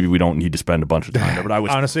 and maybe we don't need to spend a bunch of time there, but I was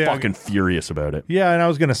honestly fucking furious about it. Yeah, and I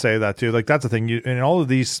was going to say that too. Like, that's the thing. In all of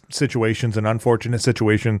these situations, an unfortunate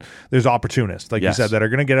situation, there's opportunists, like you said, that are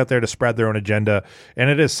going to get out there to spread their own agenda, and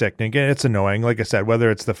it is sickening. It's annoying. Like I said, whether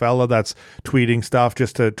it's the fella that's tweeting stuff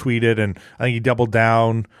just to tweet it, and I think he doubled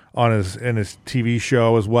down on his TV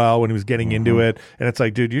show as well when he was getting into it, and it's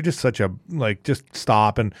like, dude, you're just such a just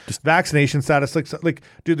stop. And just vaccination status, like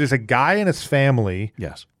dude, there's a guy and his family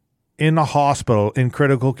in a hospital in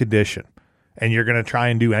critical condition, and you're gonna try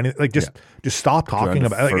and do anything, just stop talking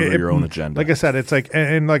about your own agenda. Like I said, it's like,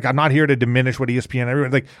 and like, I'm not here to diminish what ESPN,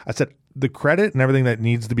 everyone, like I said, the credit and everything that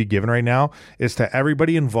needs to be given right now is to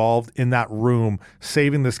everybody involved in that room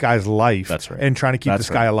saving this guy's life. That's right. And trying to keep this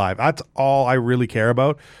guy alive. That's all I really care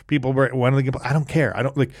about. People were I don't care. I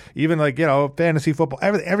don't like, even like, fantasy football,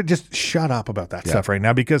 everything, just shut up about that stuff right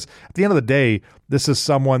now, because at the end of the day, this is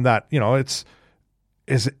someone that,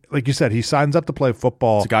 is like you said, he signs up to play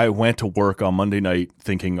football. It's a guy who went to work on Monday night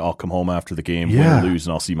thinking I'll come home after the game, win or lose,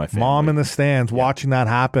 and I'll see my family. Mom in the stands watching that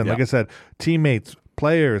happen. Like I said, teammates,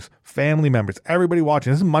 players, family members, everybody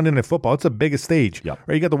watching. This is Monday Night Football. It's the biggest stage. Right?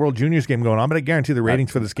 You got the World Juniors game going on, but I guarantee the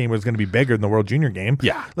ratings for this game was going to be bigger than the World Junior game.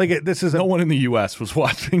 Like, this is no one in the U.S. was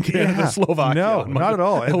watching Canada Slovakia. No, not at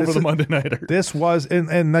all. Over the Monday Nighter. This was,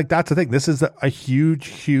 and like, that's the thing. This is a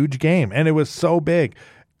huge game, and it was so big.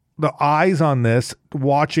 The eyes on this,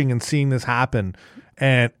 watching and seeing this happen,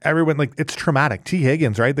 and everyone, like, it's traumatic. T.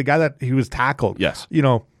 Higgins, right? The guy that he was tackled. Yes.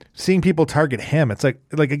 Seeing people target him, it's like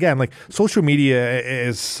again, like, social media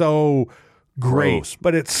is so great,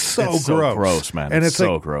 but it's so gross. So gross, man. And it's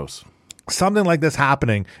so gross. something like this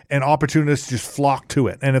happening and opportunists just flock to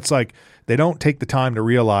it. And it's like they don't take the time to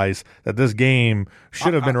realize that this game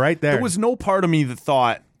should have been right there. There was no part of me that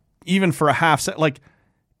thought, even for a half set, like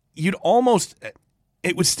you'd almost,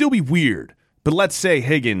 it would still be weird. But let's say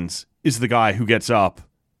Higgins is the guy who gets up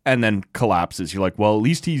and then collapses. You're like, well, at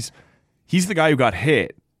least he's the guy who got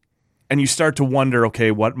hit. And you start to wonder,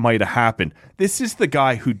 okay, what might have happened? This is the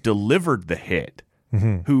guy who delivered the hit,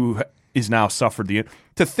 who is now suffered the.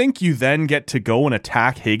 To think you then get to go and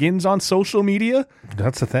attack Higgins on social media?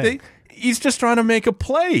 That's the thing. He's just trying to make a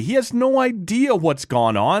play. He has no idea what's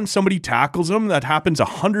gone on. Somebody tackles him. That happens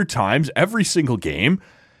 100 times every single game.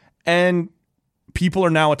 And people are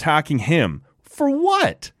now attacking him. For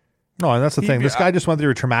what? No, and that's the thing. This guy just went through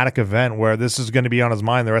a traumatic event where this is going to be on his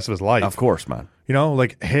mind the rest of his life. Of course, man. You know,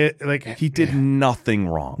 He did nothing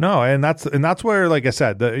wrong. No, and that's where, like I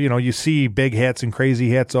said, you see big hits and crazy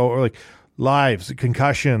hits over like lives,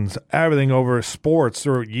 concussions, everything over sports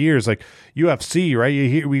through years, like UFC, right? You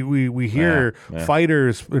hear we hear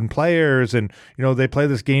fighters and players, and they play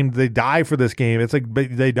this game, they die for this game. It's like,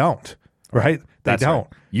 but they don't, right? They don't.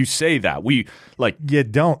 Right. You say that you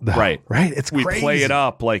don't, though, right? It's crazy. We play it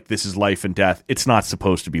up like this is life and death. It's not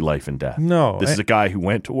supposed to be life and death. No, this is a guy who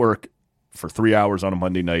went to work for 3 hours on a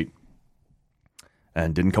Monday night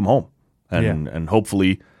and didn't come home, and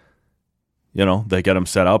hopefully, they get him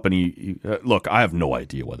set up. And he look, I have no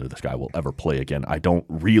idea whether this guy will ever play again. I don't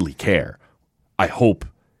really care. I hope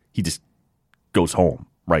he just goes home.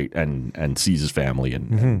 Right, and sees his family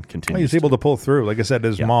and continues. He's able to pull through. Like I said,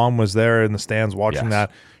 his mom was there in the stands watching that.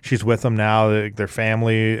 She's with him now. Their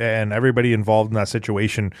family and everybody involved in that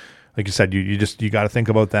situation. Like you said, you got to think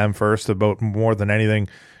about them first, about more than anything.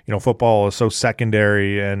 Football is so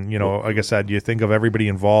secondary, and like I said, you think of everybody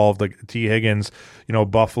involved, like T. Higgins,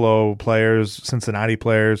 Buffalo players, Cincinnati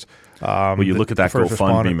players. Well, you look at that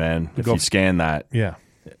GoFundMe, man. If you scan that,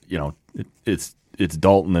 it's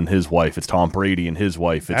Dalton and his wife. It's Tom Brady and his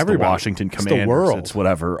wife. It's everybody. The Washington Commanders. It's the world. It's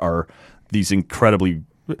whatever are these incredibly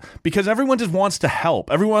because everyone just wants to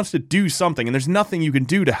help. Everyone wants to do something, and there's nothing you can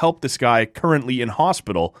do to help this guy currently in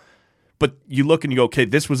hospital. But you look and you go, okay,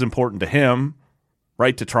 this was important to him,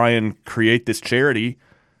 right? To try and create this charity.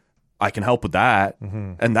 I can help with that.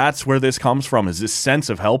 And that's where this comes from, is this sense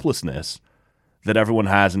of helplessness that everyone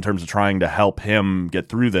has in terms of trying to help him get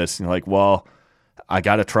through this. And you're like, well, I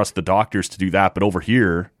got to trust the doctors to do that. But over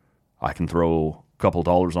here, I can throw a couple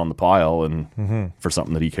dollars on the pile and for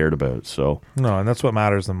something that he cared about. So no, and that's what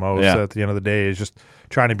matters the most at the end of the day, is just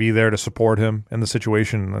trying to be there to support him in the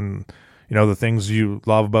situation. And the things you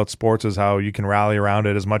love about sports is how you can rally around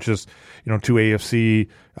it, as much as, two AFC,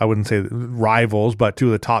 I wouldn't say rivals, but two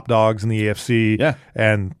of the top dogs in the AFC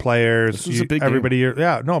and players. This is a big everybody,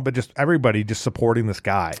 game. But just everybody just supporting this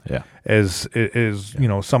guy is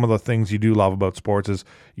some of the things you do love about sports is,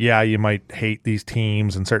 you might hate these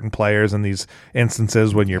teams and certain players in these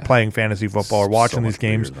instances when you're playing fantasy football or watching these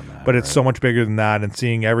games, but it's so much bigger than that, and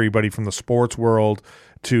seeing everybody from the sports world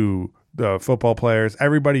to the football players,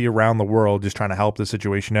 everybody around the world just trying to help the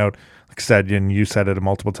situation out. Like I said, and you said it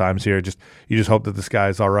multiple times here, you just hope that this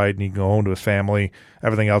guy's all right and he can go home to his family.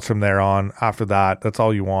 Everything else from there on, after that, that's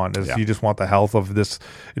all you want, is you just want the health of this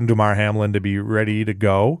Damar Hamlin to be ready to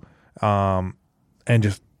go, and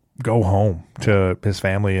just go home to his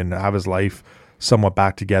family and have his life somewhat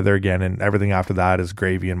back together again. And everything after that is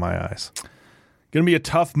gravy in my eyes. Going to be a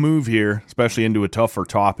tough move here, especially into a tougher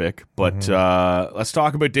topic. But let's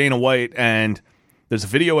talk about Dana White. And there's a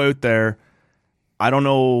video out there. I don't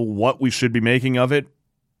know what we should be making of it,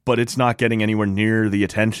 but it's not getting anywhere near the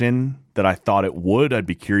attention that I thought it would. I'd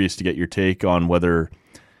be curious to get your take on whether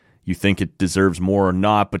you think it deserves more or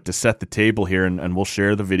not. But to set the table here, and we'll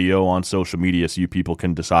share the video on social media so you people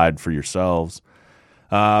can decide for yourselves.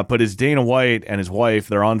 But it's Dana White and his wife.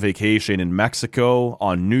 They're on vacation in Mexico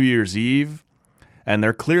on New Year's Eve. And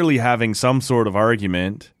they're clearly having some sort of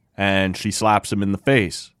argument, and she slaps him in the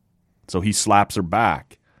face. So he slaps her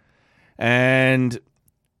back. And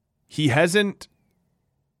he hasn't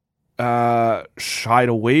shied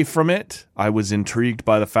away from it. I was intrigued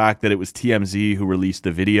by the fact that it was TMZ who released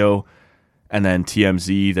the video, and then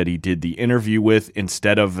TMZ that he did the interview with,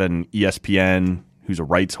 instead of an ESPN who's a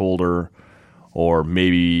rights holder, or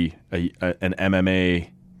maybe an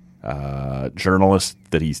MMA journalist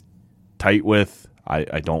that he's tight with.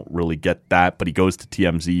 I don't really get that, but he goes to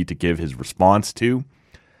TMZ to give his response to.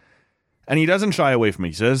 And he doesn't shy away from it.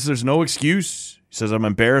 He says there's no excuse. He says, I'm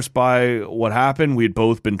embarrassed by what happened. We had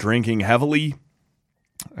both been drinking heavily.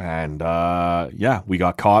 And we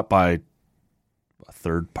got caught by a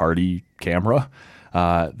third-party camera.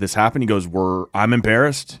 This happened. He goes, I'm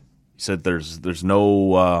embarrassed. He said there's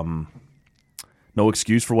no no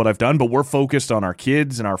excuse for what I've done, but we're focused on our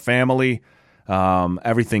kids and our family.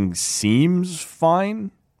 Everything seems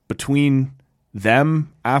fine between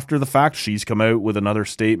them after the fact. She's come out with another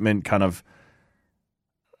statement, kind of,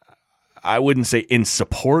 I wouldn't say in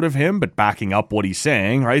support of him, but backing up what he's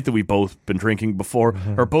saying, right? That we've both been drinking before,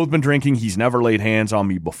 or both been drinking. He's never laid hands on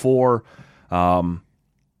me before. I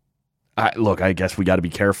guess we got to be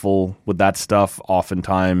careful with that stuff.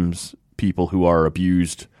 Oftentimes, people who are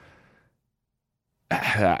abused,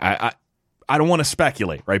 I don't want to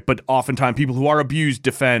speculate, right? But oftentimes, people who are abused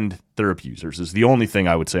defend their abusers is the only thing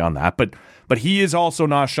I would say on that. But he is also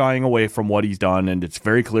not shying away from what he's done, and it's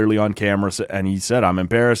very clearly on camera. And he said, "I'm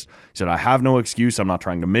embarrassed." He said, "I have no excuse. I'm not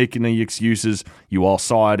trying to make any excuses. You all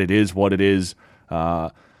saw it. It is what it is."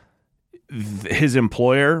 His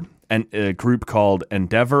employer and a group called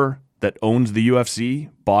Endeavor that owns the UFC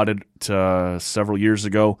bought it several years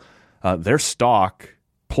ago. Their stock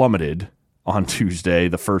plummeted on Tuesday,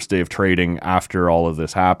 the first day of trading after all of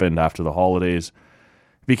this happened, after the holidays,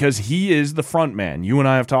 because he is the front man. You and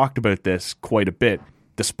I have talked about this quite a bit.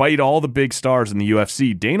 Despite all the big stars in the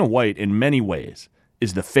UFC, Dana White, in many ways,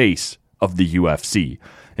 is the face of the UFC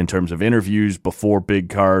in terms of interviews before big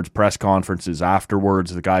cards, press conferences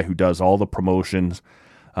afterwards, the guy who does all the promotions.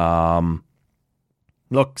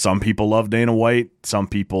 Look, some people love Dana White, some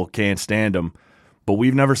people can't stand him, but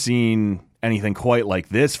we've never seen anything quite like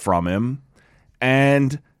this from him.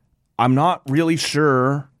 And I'm not really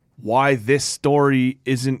sure why this story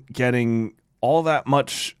isn't getting all that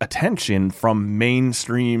much attention from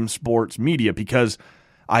mainstream sports media, because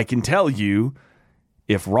I can tell you,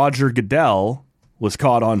 if Roger Goodell was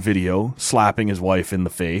caught on video slapping his wife in the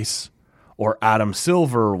face, or Adam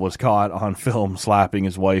Silver was caught on film slapping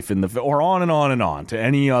his wife in the face, or on and on and on, to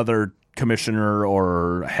any other commissioner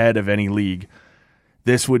or head of any league,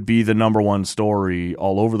 this would be the number one story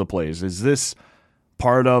all over the place. Is this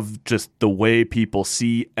part of just the way people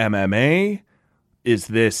see MMA? Is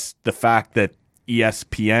this the fact that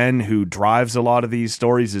ESPN, who drives a lot of these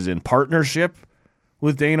stories, is in partnership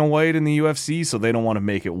with Dana White and the UFC, so they don't want to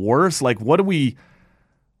make it worse? Like, what do we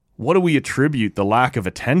attribute the lack of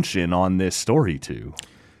attention on this story to?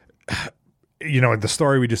 The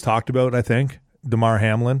story we just talked about, I think, Damar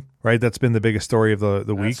Hamlin, right? That's been the biggest story of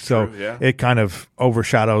the week. True, so yeah. It kind of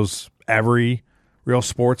overshadows every real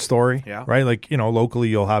sports story, right? Like, locally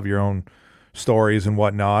you'll have your own stories and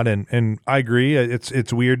whatnot. And I agree.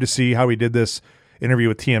 It's weird to see how he did this interview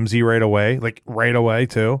with TMZ right away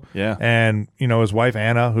too. Yeah. And, his wife,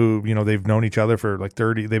 Anna, who, they've known each other for like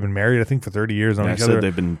 30, they've been married, I think, for 30 years. I said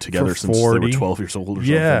they've been together since they were 12 years old or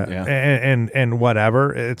something. Yeah. And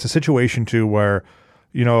whatever. It's a situation too where,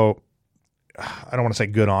 I don't want to say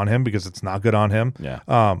good on him, because it's not good on him.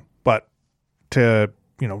 Yeah. But to,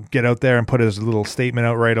 get out there and put his little statement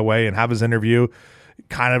out right away and have his interview,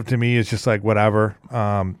 kind of, to me, is just like whatever.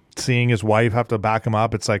 Seeing his wife have to back him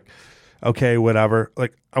up, it's like, okay, whatever.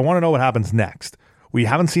 Like, I want to know what happens next. We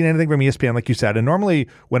haven't seen anything from ESPN, like you said. And normally,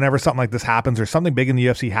 whenever something like this happens, or something big in the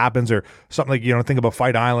UFC happens, or something like, think about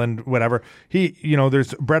Fight Island, whatever.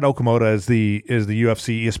 There's Brett Okamoto is the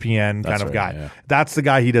UFC ESPN kind of guy. Yeah. That's the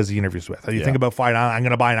guy he does the interviews with. You think about Fight Island, I'm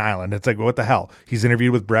going to buy an island. It's like, what the hell? He's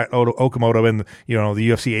interviewed with Brett Okamoto in the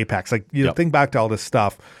UFC Apex. Like, think back to all this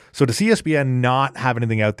stuff. So to see ESPN not have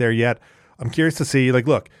anything out there yet, I'm curious to see. Like,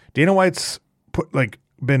 look, Dana White's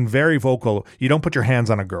been very vocal. You don't put your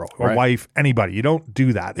hands on a girl, a wife, anybody. You don't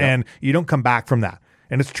do that. Yep. And you don't come back from that.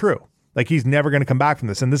 And it's true. Like, he's never going to come back from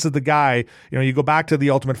this. And this is the guy, you go back to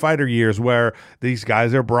the Ultimate Fighter years where these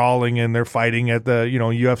guys are brawling and they're fighting at the,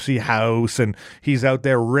 UFC house, and he's out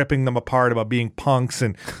there ripping them apart about being punks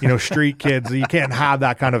and, street kids. You can't have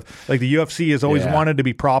that kind of, like, the UFC has always wanted to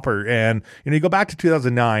be proper. And, you go back to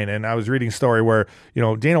 2009, and I was reading a story where,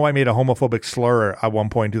 Dana White made a homophobic slur at one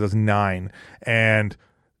point in 2009. And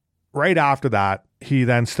right after that, he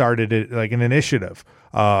then started an initiative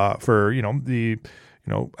for, the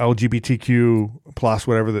LGBTQ plus,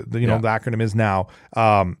 whatever the acronym is now,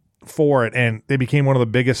 for it. And they became one of the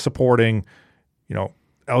biggest supporting,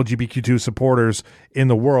 LGBTQ supporters in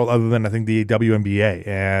the world, other than, I think, the WNBA.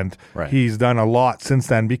 And he's done a lot since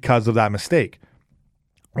then because of that mistake.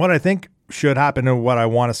 What I think should happen, and what I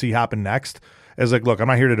want to see happen next, is like, look, I'm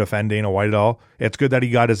not here to defend Dana White at all. It's good that he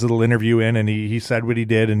got his little interview in, and he said what he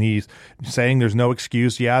did, and he's saying there's no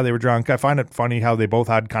excuse. Yeah, they were drunk. I find it funny how they both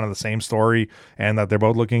had kind of the same story, and that they're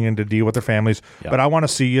both looking into deal with their families. Yep. But I want to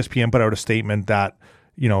see ESPN put out a statement that,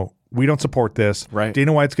 we don't support this. Right.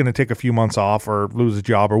 Dana White's going to take a few months off or lose his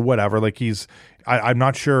job or whatever. Like, I'm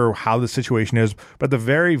not sure how the situation is, but at the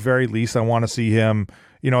very, very least, I want to see him,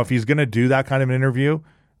 if he's going to do that kind of an interview,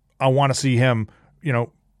 I want to see him,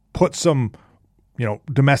 put some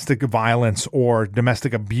domestic violence or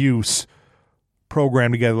domestic abuse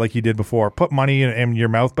program together like you did before. Put money in your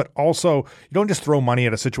mouth, but also you don't just throw money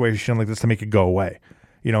at a situation like this to make it go away.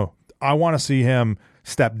 I want to see him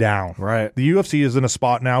step down. Right. The UFC is in a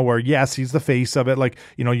spot now where, yes, he's the face of it. Like,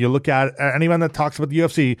 you look at anyone that talks about the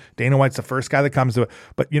UFC, Dana White's the first guy that comes to it.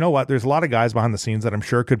 But you know what? There's a lot of guys behind the scenes that I'm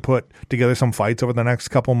sure could put together some fights over the next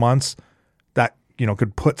couple months that,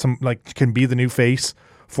 could put some, can be the new face,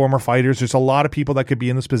 former fighters. There's a lot of people that could be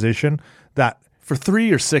in this position that for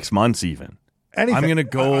 3 or 6 months even. Anything. I'm going to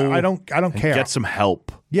go. I don't care. Get some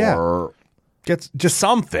help. Yeah. Or gets just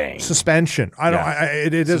something. Suspension.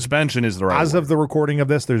 It is suspension is the right as word. of the recording of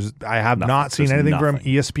this. I have not seen anything from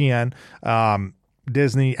ESPN,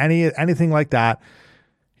 Disney, anything like that.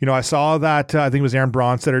 I saw that I think it was Aaron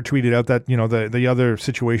Bronstetter tweeted out that the other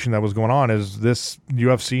situation that was going on is this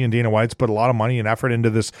UFC and Dana White's put a lot of money and effort into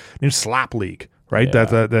this new slap league. Right, yeah.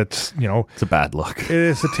 That's it's a bad look. It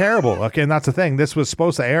is a terrible look, and that's the thing. This was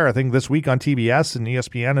supposed to air, I think, this week on TBS and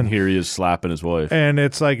ESPN, and here he is slapping his wife. And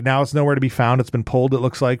it's like now it's nowhere to be found. It's been pulled. It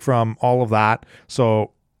looks like from all of that.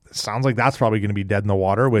 So it sounds like that's probably going to be dead in the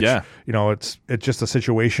water. Which it's just a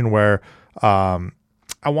situation where I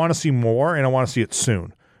want to see more, and I want to see it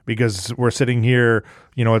soon because we're sitting here.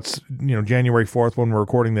 It's January 4th when we're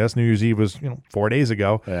recording this. New Year's Eve was 4 days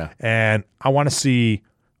ago, and I want to see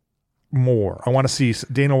more. I want to see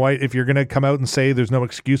Dana White. If you're going to come out and say there's no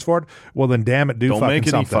excuse for it, well then, damn it, don't make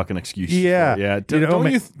any something. fucking excuses. Yeah, yeah.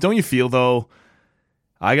 Don't you feel though?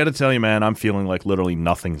 I got to tell you, man, I'm feeling like literally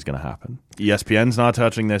nothing's going to happen. ESPN's not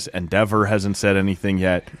touching this. Endeavor hasn't said anything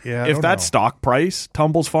yet. Yeah, if that stock price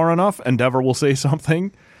tumbles far enough, Endeavor will say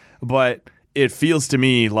something. But it feels to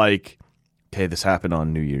me like, okay, this happened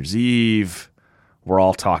on New Year's Eve. We're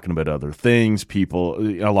all talking about other things. People,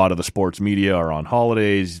 a lot of the sports media are on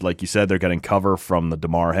holidays. Like you said, they're getting cover from the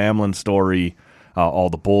Damar Hamlin story,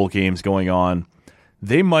 all the bowl games going on.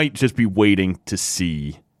 They might just be waiting to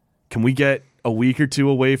see, can we get a week or two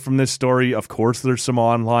away from this story? Of course, there's some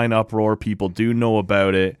online uproar. People do know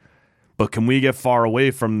about it. But can we get far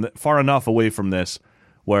enough away from this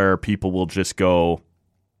where people will just go,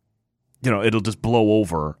 it'll just blow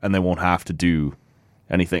over and they won't have to do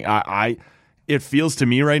anything. It feels to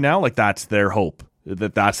me right now like that's their hope,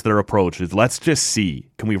 that's their approach, is let's just see,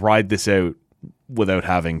 can we ride this out without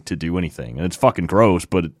having to do anything? And it's fucking gross,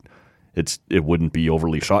 but it wouldn't be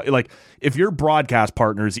overly shocking. Like, if your broadcast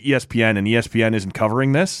partner is ESPN and ESPN isn't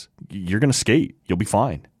covering this, you're going to skate. You'll be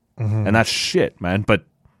fine. Mm-hmm. And that's shit, man. But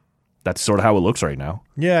that's sort of how it looks right now.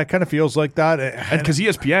 Yeah, it kind of feels like that. And because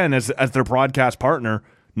ESPN, as their broadcast partner,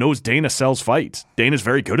 knows Dana sells fights. Dana's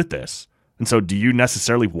very good at this. And so do you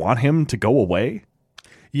necessarily want him to go away?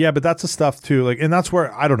 Yeah, but that's the stuff too. And that's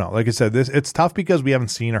where, I don't know. Like I said, it's tough because we haven't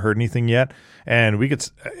seen or heard anything yet. And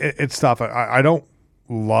it's tough. I don't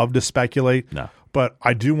love to speculate. No. But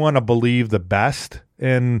I do want to believe the best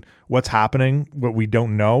in what's happening, what we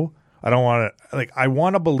don't know. I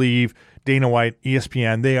want to believe Dana White,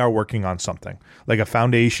 ESPN, they are working on something like a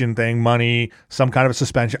foundation thing, money, some kind of a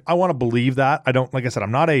suspension. I want to believe that. I don't, like I said,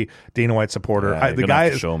 I'm not a Dana White supporter. Yeah, the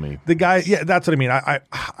guy, show me the guy. Yeah, that's what I mean.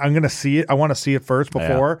 I'm going to see it. I want to see it first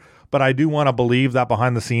before, but I do want to believe that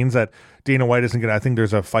behind the scenes that Dana White isn't going to, I think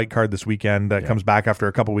there's a fight card this weekend that comes back after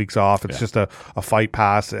a couple weeks off. It's just a fight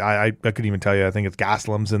pass. I couldn't even tell you. I think it's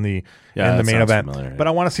Gaslam's in the main event, familiar, but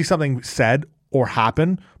I want to see something said or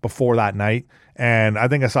happen before that night. And I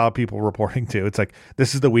think I saw people reporting too. It's like,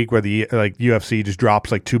 this is the week where the UFC just drops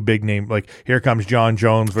like two big name, like here comes John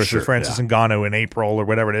Jones versus Francis Ngannou in April or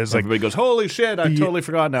whatever it is. Everybody goes, holy shit, I totally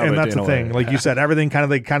forgot now. And that's the thing. Like you said, everything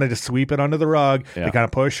they kind of just sweep it under the rug. Yeah. They kind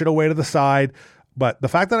of push it away to the side. But the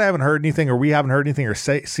fact that I haven't heard anything, or we haven't heard anything, or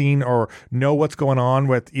seen, or know what's going on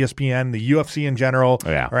with ESPN, the UFC in general,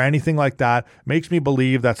 or anything like that, makes me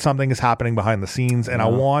believe that something is happening behind the scenes, and I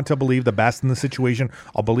want to believe the best in the situation.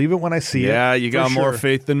 I'll believe it when I see it. Yeah, you got more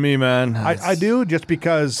faith than me, man. I do, just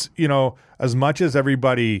because, as much as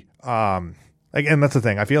everybody, and that's the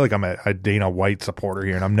thing, I feel like I'm a Dana White supporter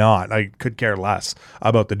here, and I'm not. I could care less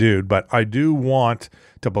about the dude, but I do want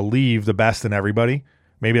to believe the best in everybody.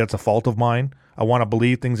 Maybe that's a fault of mine. I want to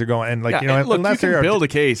believe things are going, and look, you can build a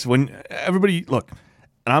case when everybody look,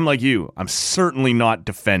 and I'm like you. I'm certainly not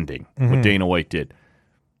defending what Dana White did,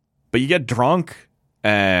 but you get drunk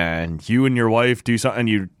and you and your wife do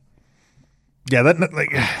something.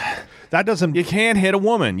 That doesn't. You can't hit a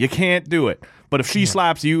woman. You can't do it. But if she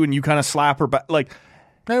slaps you and you kind of slap her back, like.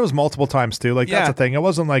 It was multiple times too. That's the thing. It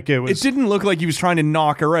wasn't like it was. It didn't look like he was trying to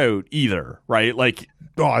knock her out either, right? Like,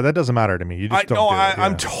 that doesn't matter to me. You just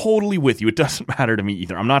I'm totally with you. It doesn't matter to me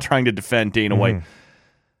either. I'm not trying to defend Dana White,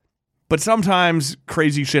 But sometimes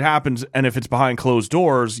crazy shit happens, and if it's behind closed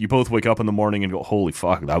doors, you both wake up in the morning and go, holy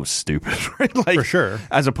fuck, that was stupid. Right? Like, For sure.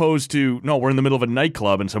 As opposed to, no, we're in the middle of a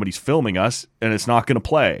nightclub and somebody's filming us and it's not going to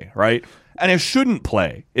play, right? And it shouldn't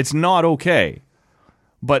play. It's not okay.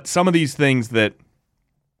 But some of these things that,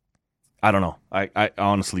 I don't know. I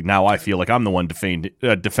honestly, now I feel like I'm the one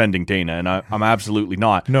defending Dana, and I'm absolutely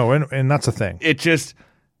not. No, and that's the thing.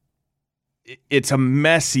 It's a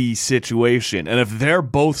messy situation. And if they're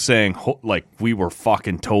both saying, like, we were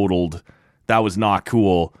fucking totaled, that was not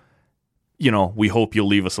cool, we hope you'll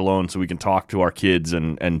leave us alone so we can talk to our kids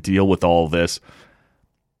and deal with all this.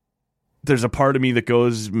 There's a part of me that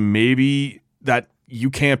goes, maybe that you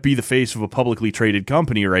can't be the face of a publicly traded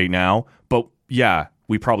company right now, but yeah,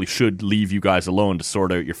 we probably should leave you guys alone to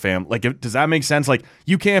sort out your family. Like, does that make sense? Like,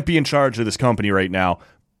 you can't be in charge of this company right now,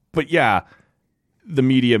 but yeah, the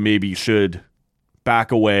media maybe should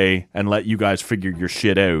back away and let you guys figure your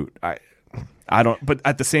shit out. I don't, but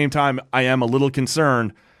at the same time, I am a little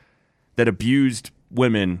concerned that abused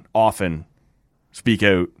women often speak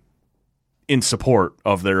out in support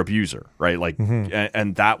of their abuser, right? Like,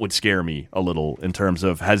 and that would scare me a little in terms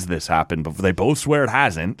of, has this happened? But they both swear it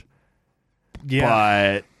hasn't.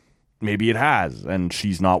 Yeah. But maybe it has, and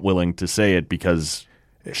she's not willing to say it because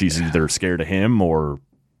she's either scared of him or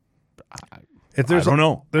I don't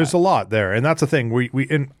know. There's a lot there, and that's the thing.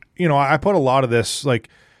 I put a lot of this, like,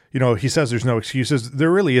 he says there's no excuses. There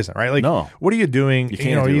really isn't, right? Like, no. What are you doing?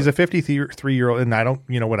 He's a 53-year-old, and I don't,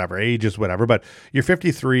 whatever, age is whatever, but you're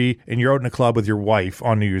 53 and you're out in a club with your wife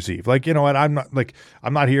on New Year's Eve. Like, you know what? I'm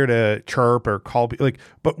not here to chirp or call people, like,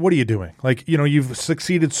 but what are you doing? Like, you've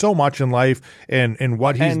succeeded so much in life and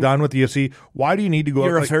what he's done with the UFC. Why do you need to go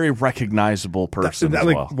You're out? a very recognizable person as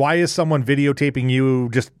well. Why is someone videotaping you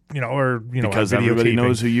just, because everybody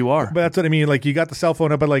knows who you are. But that's what I mean. Like, you got the cell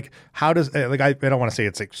phone up, but like, how does, like, I don't want to say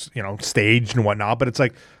it's like, staged and whatnot, but it's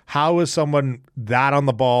like, how is someone that on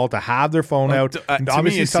the ball to have their phone out? To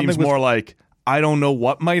me, it seems more like, I don't know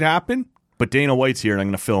what might happen, but Dana White's here and I'm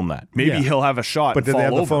going to film that. Maybe he'll have a shot. But did they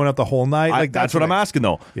have the phone out the whole night? Like, that's what I'm asking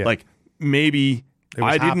though. Yeah. Like, maybe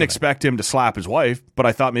I didn't expect him to slap his wife, but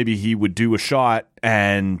I thought maybe he would do a shot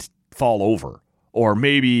and fall over, or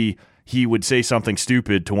maybe he would say something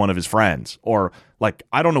stupid to one of his friends, or like,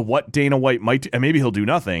 I don't know what Dana White might do, and maybe he'll do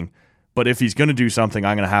nothing, but if he's going to do something,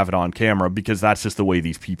 I'm going to have it on camera, because that's just the way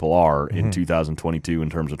these people are in 2022 in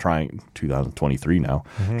terms of 2023 now,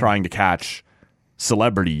 trying to catch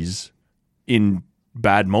celebrities in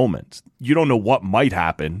bad moments. You don't know what might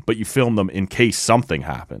happen, but you film them in case something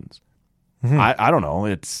happens. I don't know.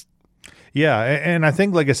 And I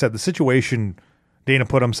think, like I said, the situation Dana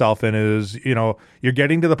put himself in is, you're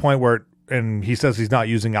getting to the point where, and he says he's not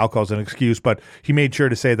using alcohol as an excuse, but he made sure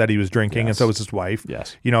to say that he was drinking, and so was his wife.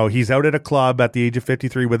 Yes. He's out at a club at the age of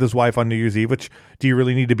 53 with his wife on New Year's Eve, which, do you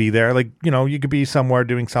really need to be there? Like, you could be somewhere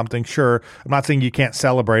doing something, sure. I'm not saying you can't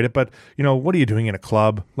celebrate it, but, what are you doing in a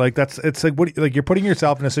club? Like, it's like, you're putting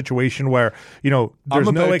yourself in a situation where, there's I'm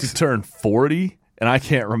about to turn 40. And I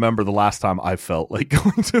can't remember the last time I felt like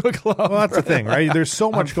going to a club. Well, that's the thing, right? There's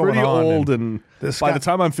so much going on. I'm pretty old, and by the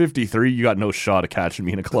time I'm 53, you got no shot of catching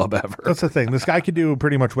me in a club ever. That's the thing. This guy can do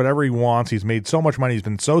pretty much whatever he wants. He's made so much money. He's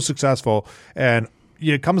been so successful. And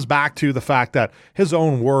it comes back to the fact that his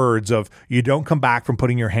own words of, you don't come back from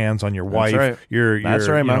putting your hands on your wife, right.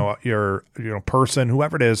 your person,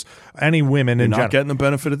 whoever it is, any women in general. Not getting the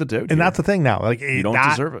benefit of the doubt. And that's the thing now. Like, you don't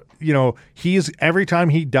deserve it. He's every time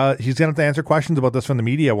he's going to have to answer questions about this from the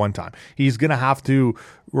media one time. He's going to have to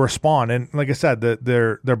respond. And like I said,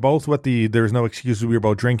 they're both with there's no excuses. We were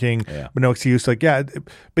both drinking, but no excuse. Like,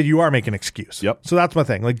 but you are making an excuse. Yep. So that's my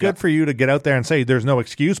thing. Like, good for you to get out there and say there's no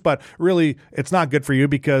excuse, but really it's not good for you,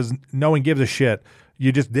 because no one gives a shit.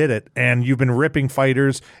 You just did it, and you've been ripping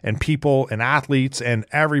fighters and people and athletes and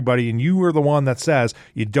everybody, and you were the one that says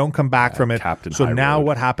you don't come back from it. Captain so High now Road.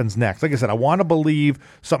 What happens next? Like I said, I want to believe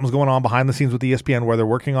something's going on behind the scenes with ESPN, where they're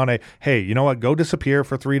working on hey, you know what, go disappear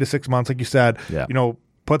for 3 to 6 months, like you said. Yeah.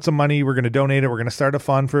 Put some money, we're going to donate it, we're going to start a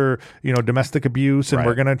fund for domestic abuse, and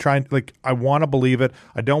we're going to try and, like, I want to believe it.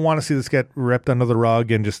 I don't want to see this get ripped under the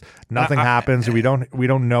rug and just nothing happens, and we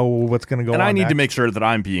don't know what's going to go on. And I need next. to make sure that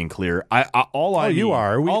I'm being clear. You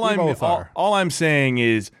are. We both are. All I'm saying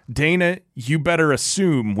is, Dana, you better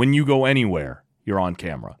assume when you go anywhere, you're on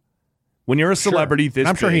camera. When you're a celebrity, sure.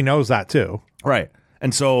 I'm sure he knows that too. Right.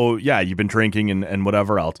 And so, you've been drinking and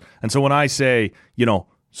whatever else. And so when I say,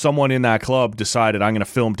 someone in that club decided, I'm going to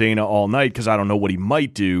film Dana all night because I don't know what he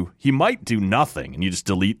might do nothing, and you just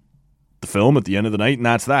delete the film at the end of the night, and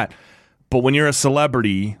that's that. But when you're a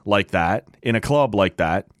celebrity like that, in a club like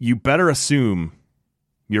that, you better assume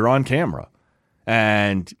you're on camera.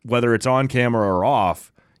 And whether it's on camera or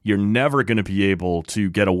off, you're never going to be able to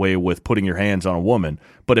get away with putting your hands on a woman.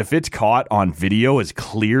 But if it's caught on video as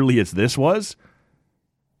clearly as this was,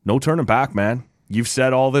 no turning back, man. You've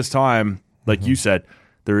said all this time, like you said,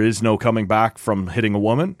 there is no coming back from hitting a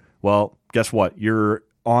woman. Well, guess what? You're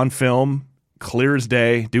on film, clear as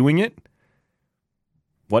day, doing it.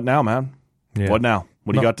 What now, man? Yeah. What now?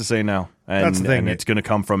 What do you got to say now? And, That's the thing. And it's going to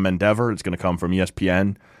come from Endeavor. It's going to come from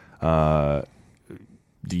ESPN. The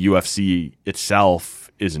UFC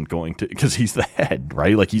itself isn't going to, because he's the head,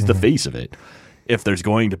 right? Like he's the face of it. If there's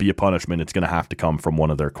going to be a punishment, it's going to have to come from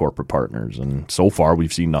one of their corporate partners. And so far,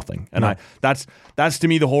 we've seen nothing. And that's to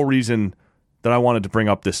me the whole reason that I wanted to bring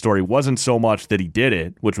up this story. Wasn't so much that he did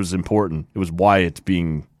it, which was important. It was why it's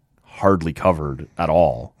being hardly covered at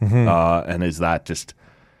all. And is that just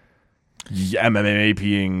MMA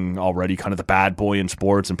being already kind of the bad boy in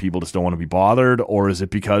sports and people just don't want to be bothered? Or is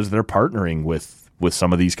it because they're partnering with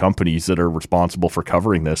some of these companies that are responsible for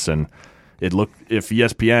covering this? And if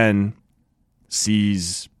ESPN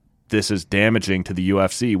sees this as damaging to the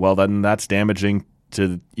UFC, well, then that's damaging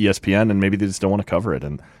to ESPN, and maybe they just don't want to cover it.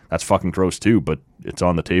 And that's fucking gross too, but it's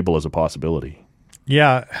on the table as a possibility.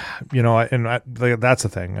 Yeah. That's the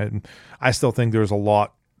thing. I still think there's a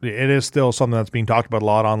lot. It is still something that's being talked about a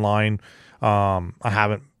lot online. I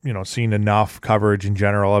haven't, seen enough coverage in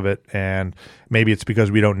general of it, and maybe it's because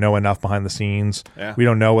we don't know enough behind the scenes. Yeah. We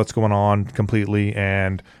don't know what's going on completely,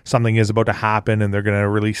 and something is about to happen, and they're going to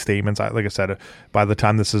release statements. Like I said, by the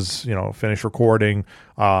time this is, finished recording,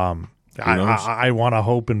 I want to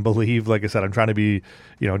hope and believe, like I said, I'm trying to be,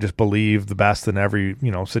 just believe the best in every,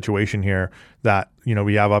 situation here, that,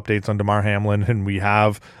 we have updates on Damar Hamlin, and we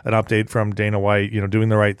have an update from Dana White, doing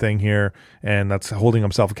the right thing here. And that's holding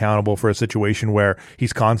himself accountable for a situation where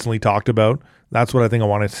he's constantly talked about. That's what I think I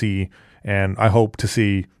want to see. And I hope to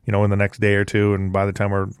see, in the next day or two. And by the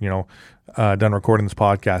time we're, done recording this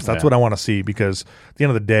podcast, that's what I want to see, because at the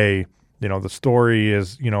end of the day, the story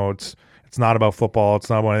is, it's not about football. It's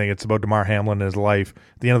not about anything. It's about Damar Hamlin and his life.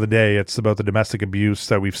 At the end of the day, it's about the domestic abuse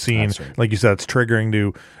that we've seen. Right. Like you said, it's triggering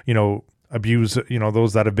to, abuse,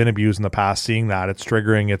 those that have been abused in the past, seeing that. It's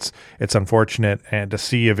triggering. It's unfortunate. And to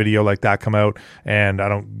see a video like that come out, and I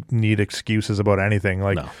don't need excuses about anything.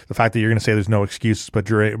 Like the fact that you're going to say there's no excuses, but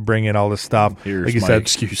you're bring in all this stuff. Here's like you my said,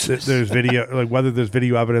 excuses. There's video, like whether there's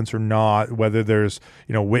video evidence or not, whether there's,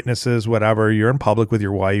 witnesses, whatever. You're in public with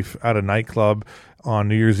your wife at a nightclub on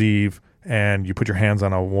New Year's Eve, and you put your hands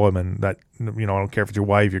on a woman that, I don't care if it's your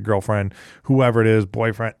wife, your girlfriend, whoever it is,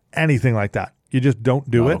 boyfriend, anything like that. You just don't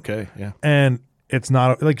do it. Okay, yeah. And it's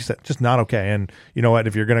not, like you said, just not okay. And you know what?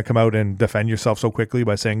 If you're going to come out and defend yourself so quickly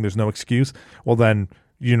by saying there's no excuse, well then,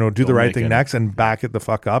 do the right thing next and back it the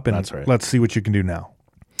fuck up, and That's right. Let's see what you can do now.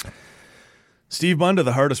 Steve Bunda,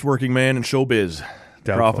 the hardest working man in showbiz,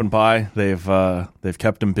 dropping by. They've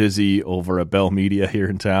kept him busy over at Bell Media here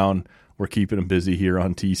in town. We're keeping him busy here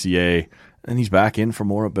on TCA, and he's back in for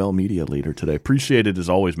more of Bell Media later today. Appreciate it as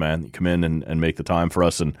always, man. You come in and make the time for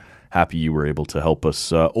us, and happy you were able to help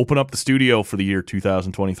us open up the studio for the year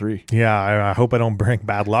 2023. Yeah, I hope I don't bring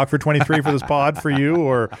bad luck for 23 for this pod for you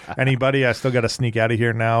or anybody. I still got to sneak out of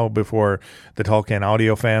here now before the Tolkien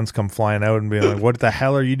audio fans come flying out and be like, what the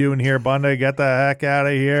hell are you doing here, Bunda? Get the heck out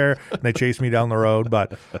of here. And they chase me down the road.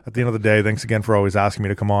 But at the end of the day, thanks again for always asking me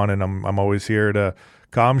to come on, and I'm always here to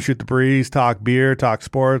come, shoot the breeze, talk beer, talk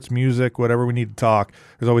sports, music, whatever we need to talk.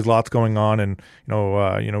 There's always lots going on, and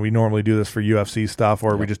we normally do this for UFC stuff,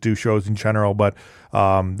 or we just do shows in general. But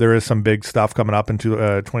there is some big stuff coming up into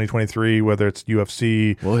 2023, whether it's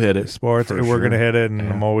UFC, we'll hit it, sports. We're going to hit it, and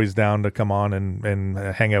I'm always down to come on and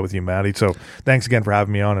hang out with you, Maddie. So thanks again for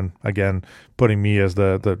having me on, and again putting me as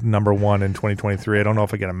the number one in 2023. I don't know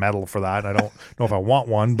if I get a medal for that. I don't know if I want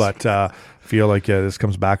one, but feel like this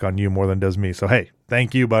comes back on you more than it does me. So hey,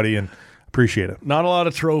 thank you, buddy, and appreciate it. Not a lot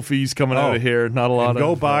of trophies coming out of here. Not a lot of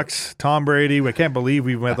Go Bucks, Tom Brady. I can't believe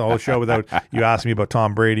we went the whole show without you asking me about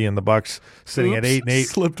Tom Brady and the Bucks sitting at 8-8.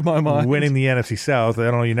 Slipped my mind. Winning the NFC South. I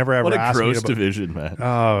don't know. You never ever asked me about. What a gross division, man.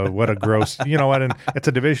 Oh, what a gross. You know what? And it's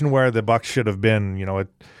a division where the Bucks should have been,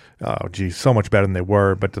 so much better than they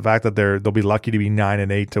were. But the fact that they'll be lucky to be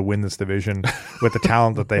 9-8 to win this division with the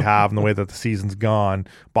talent that they have and the way that the season's gone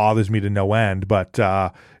bothers me to no end. But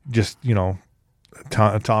Tom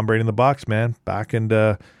Brady and the Bucks, man, back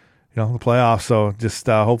into the playoffs. So just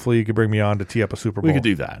hopefully you could bring me on to tee up a Super Bowl. We could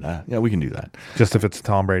do that. Yeah, we can do that. Just if it's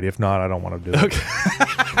Tom Brady. If not, I don't want to do it.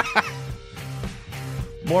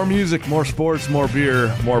 More music, more sports, more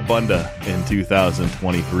beer, more Bunda in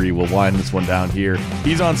 2023. We'll wind this one down here.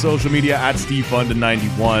 He's on social media at Steve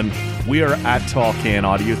Bunda91. We are at Tall Can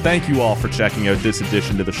Audio. Thank you all for checking out this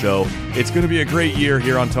edition to the show. It's going to be a great year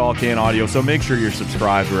here on Tall Can Audio, so make sure you're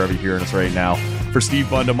subscribed wherever you're hearing us right now. For Steve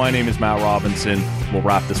Bunda, my name is Matt Robinson. We'll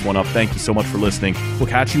wrap this one up. Thank you so much for listening. We'll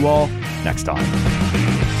catch you all next time.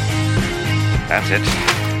 That's it.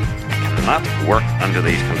 Cannot work under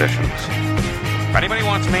these conditions. If anybody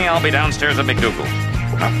wants me, I'll be downstairs at McDougal.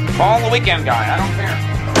 Call the weekend guy. I don't care.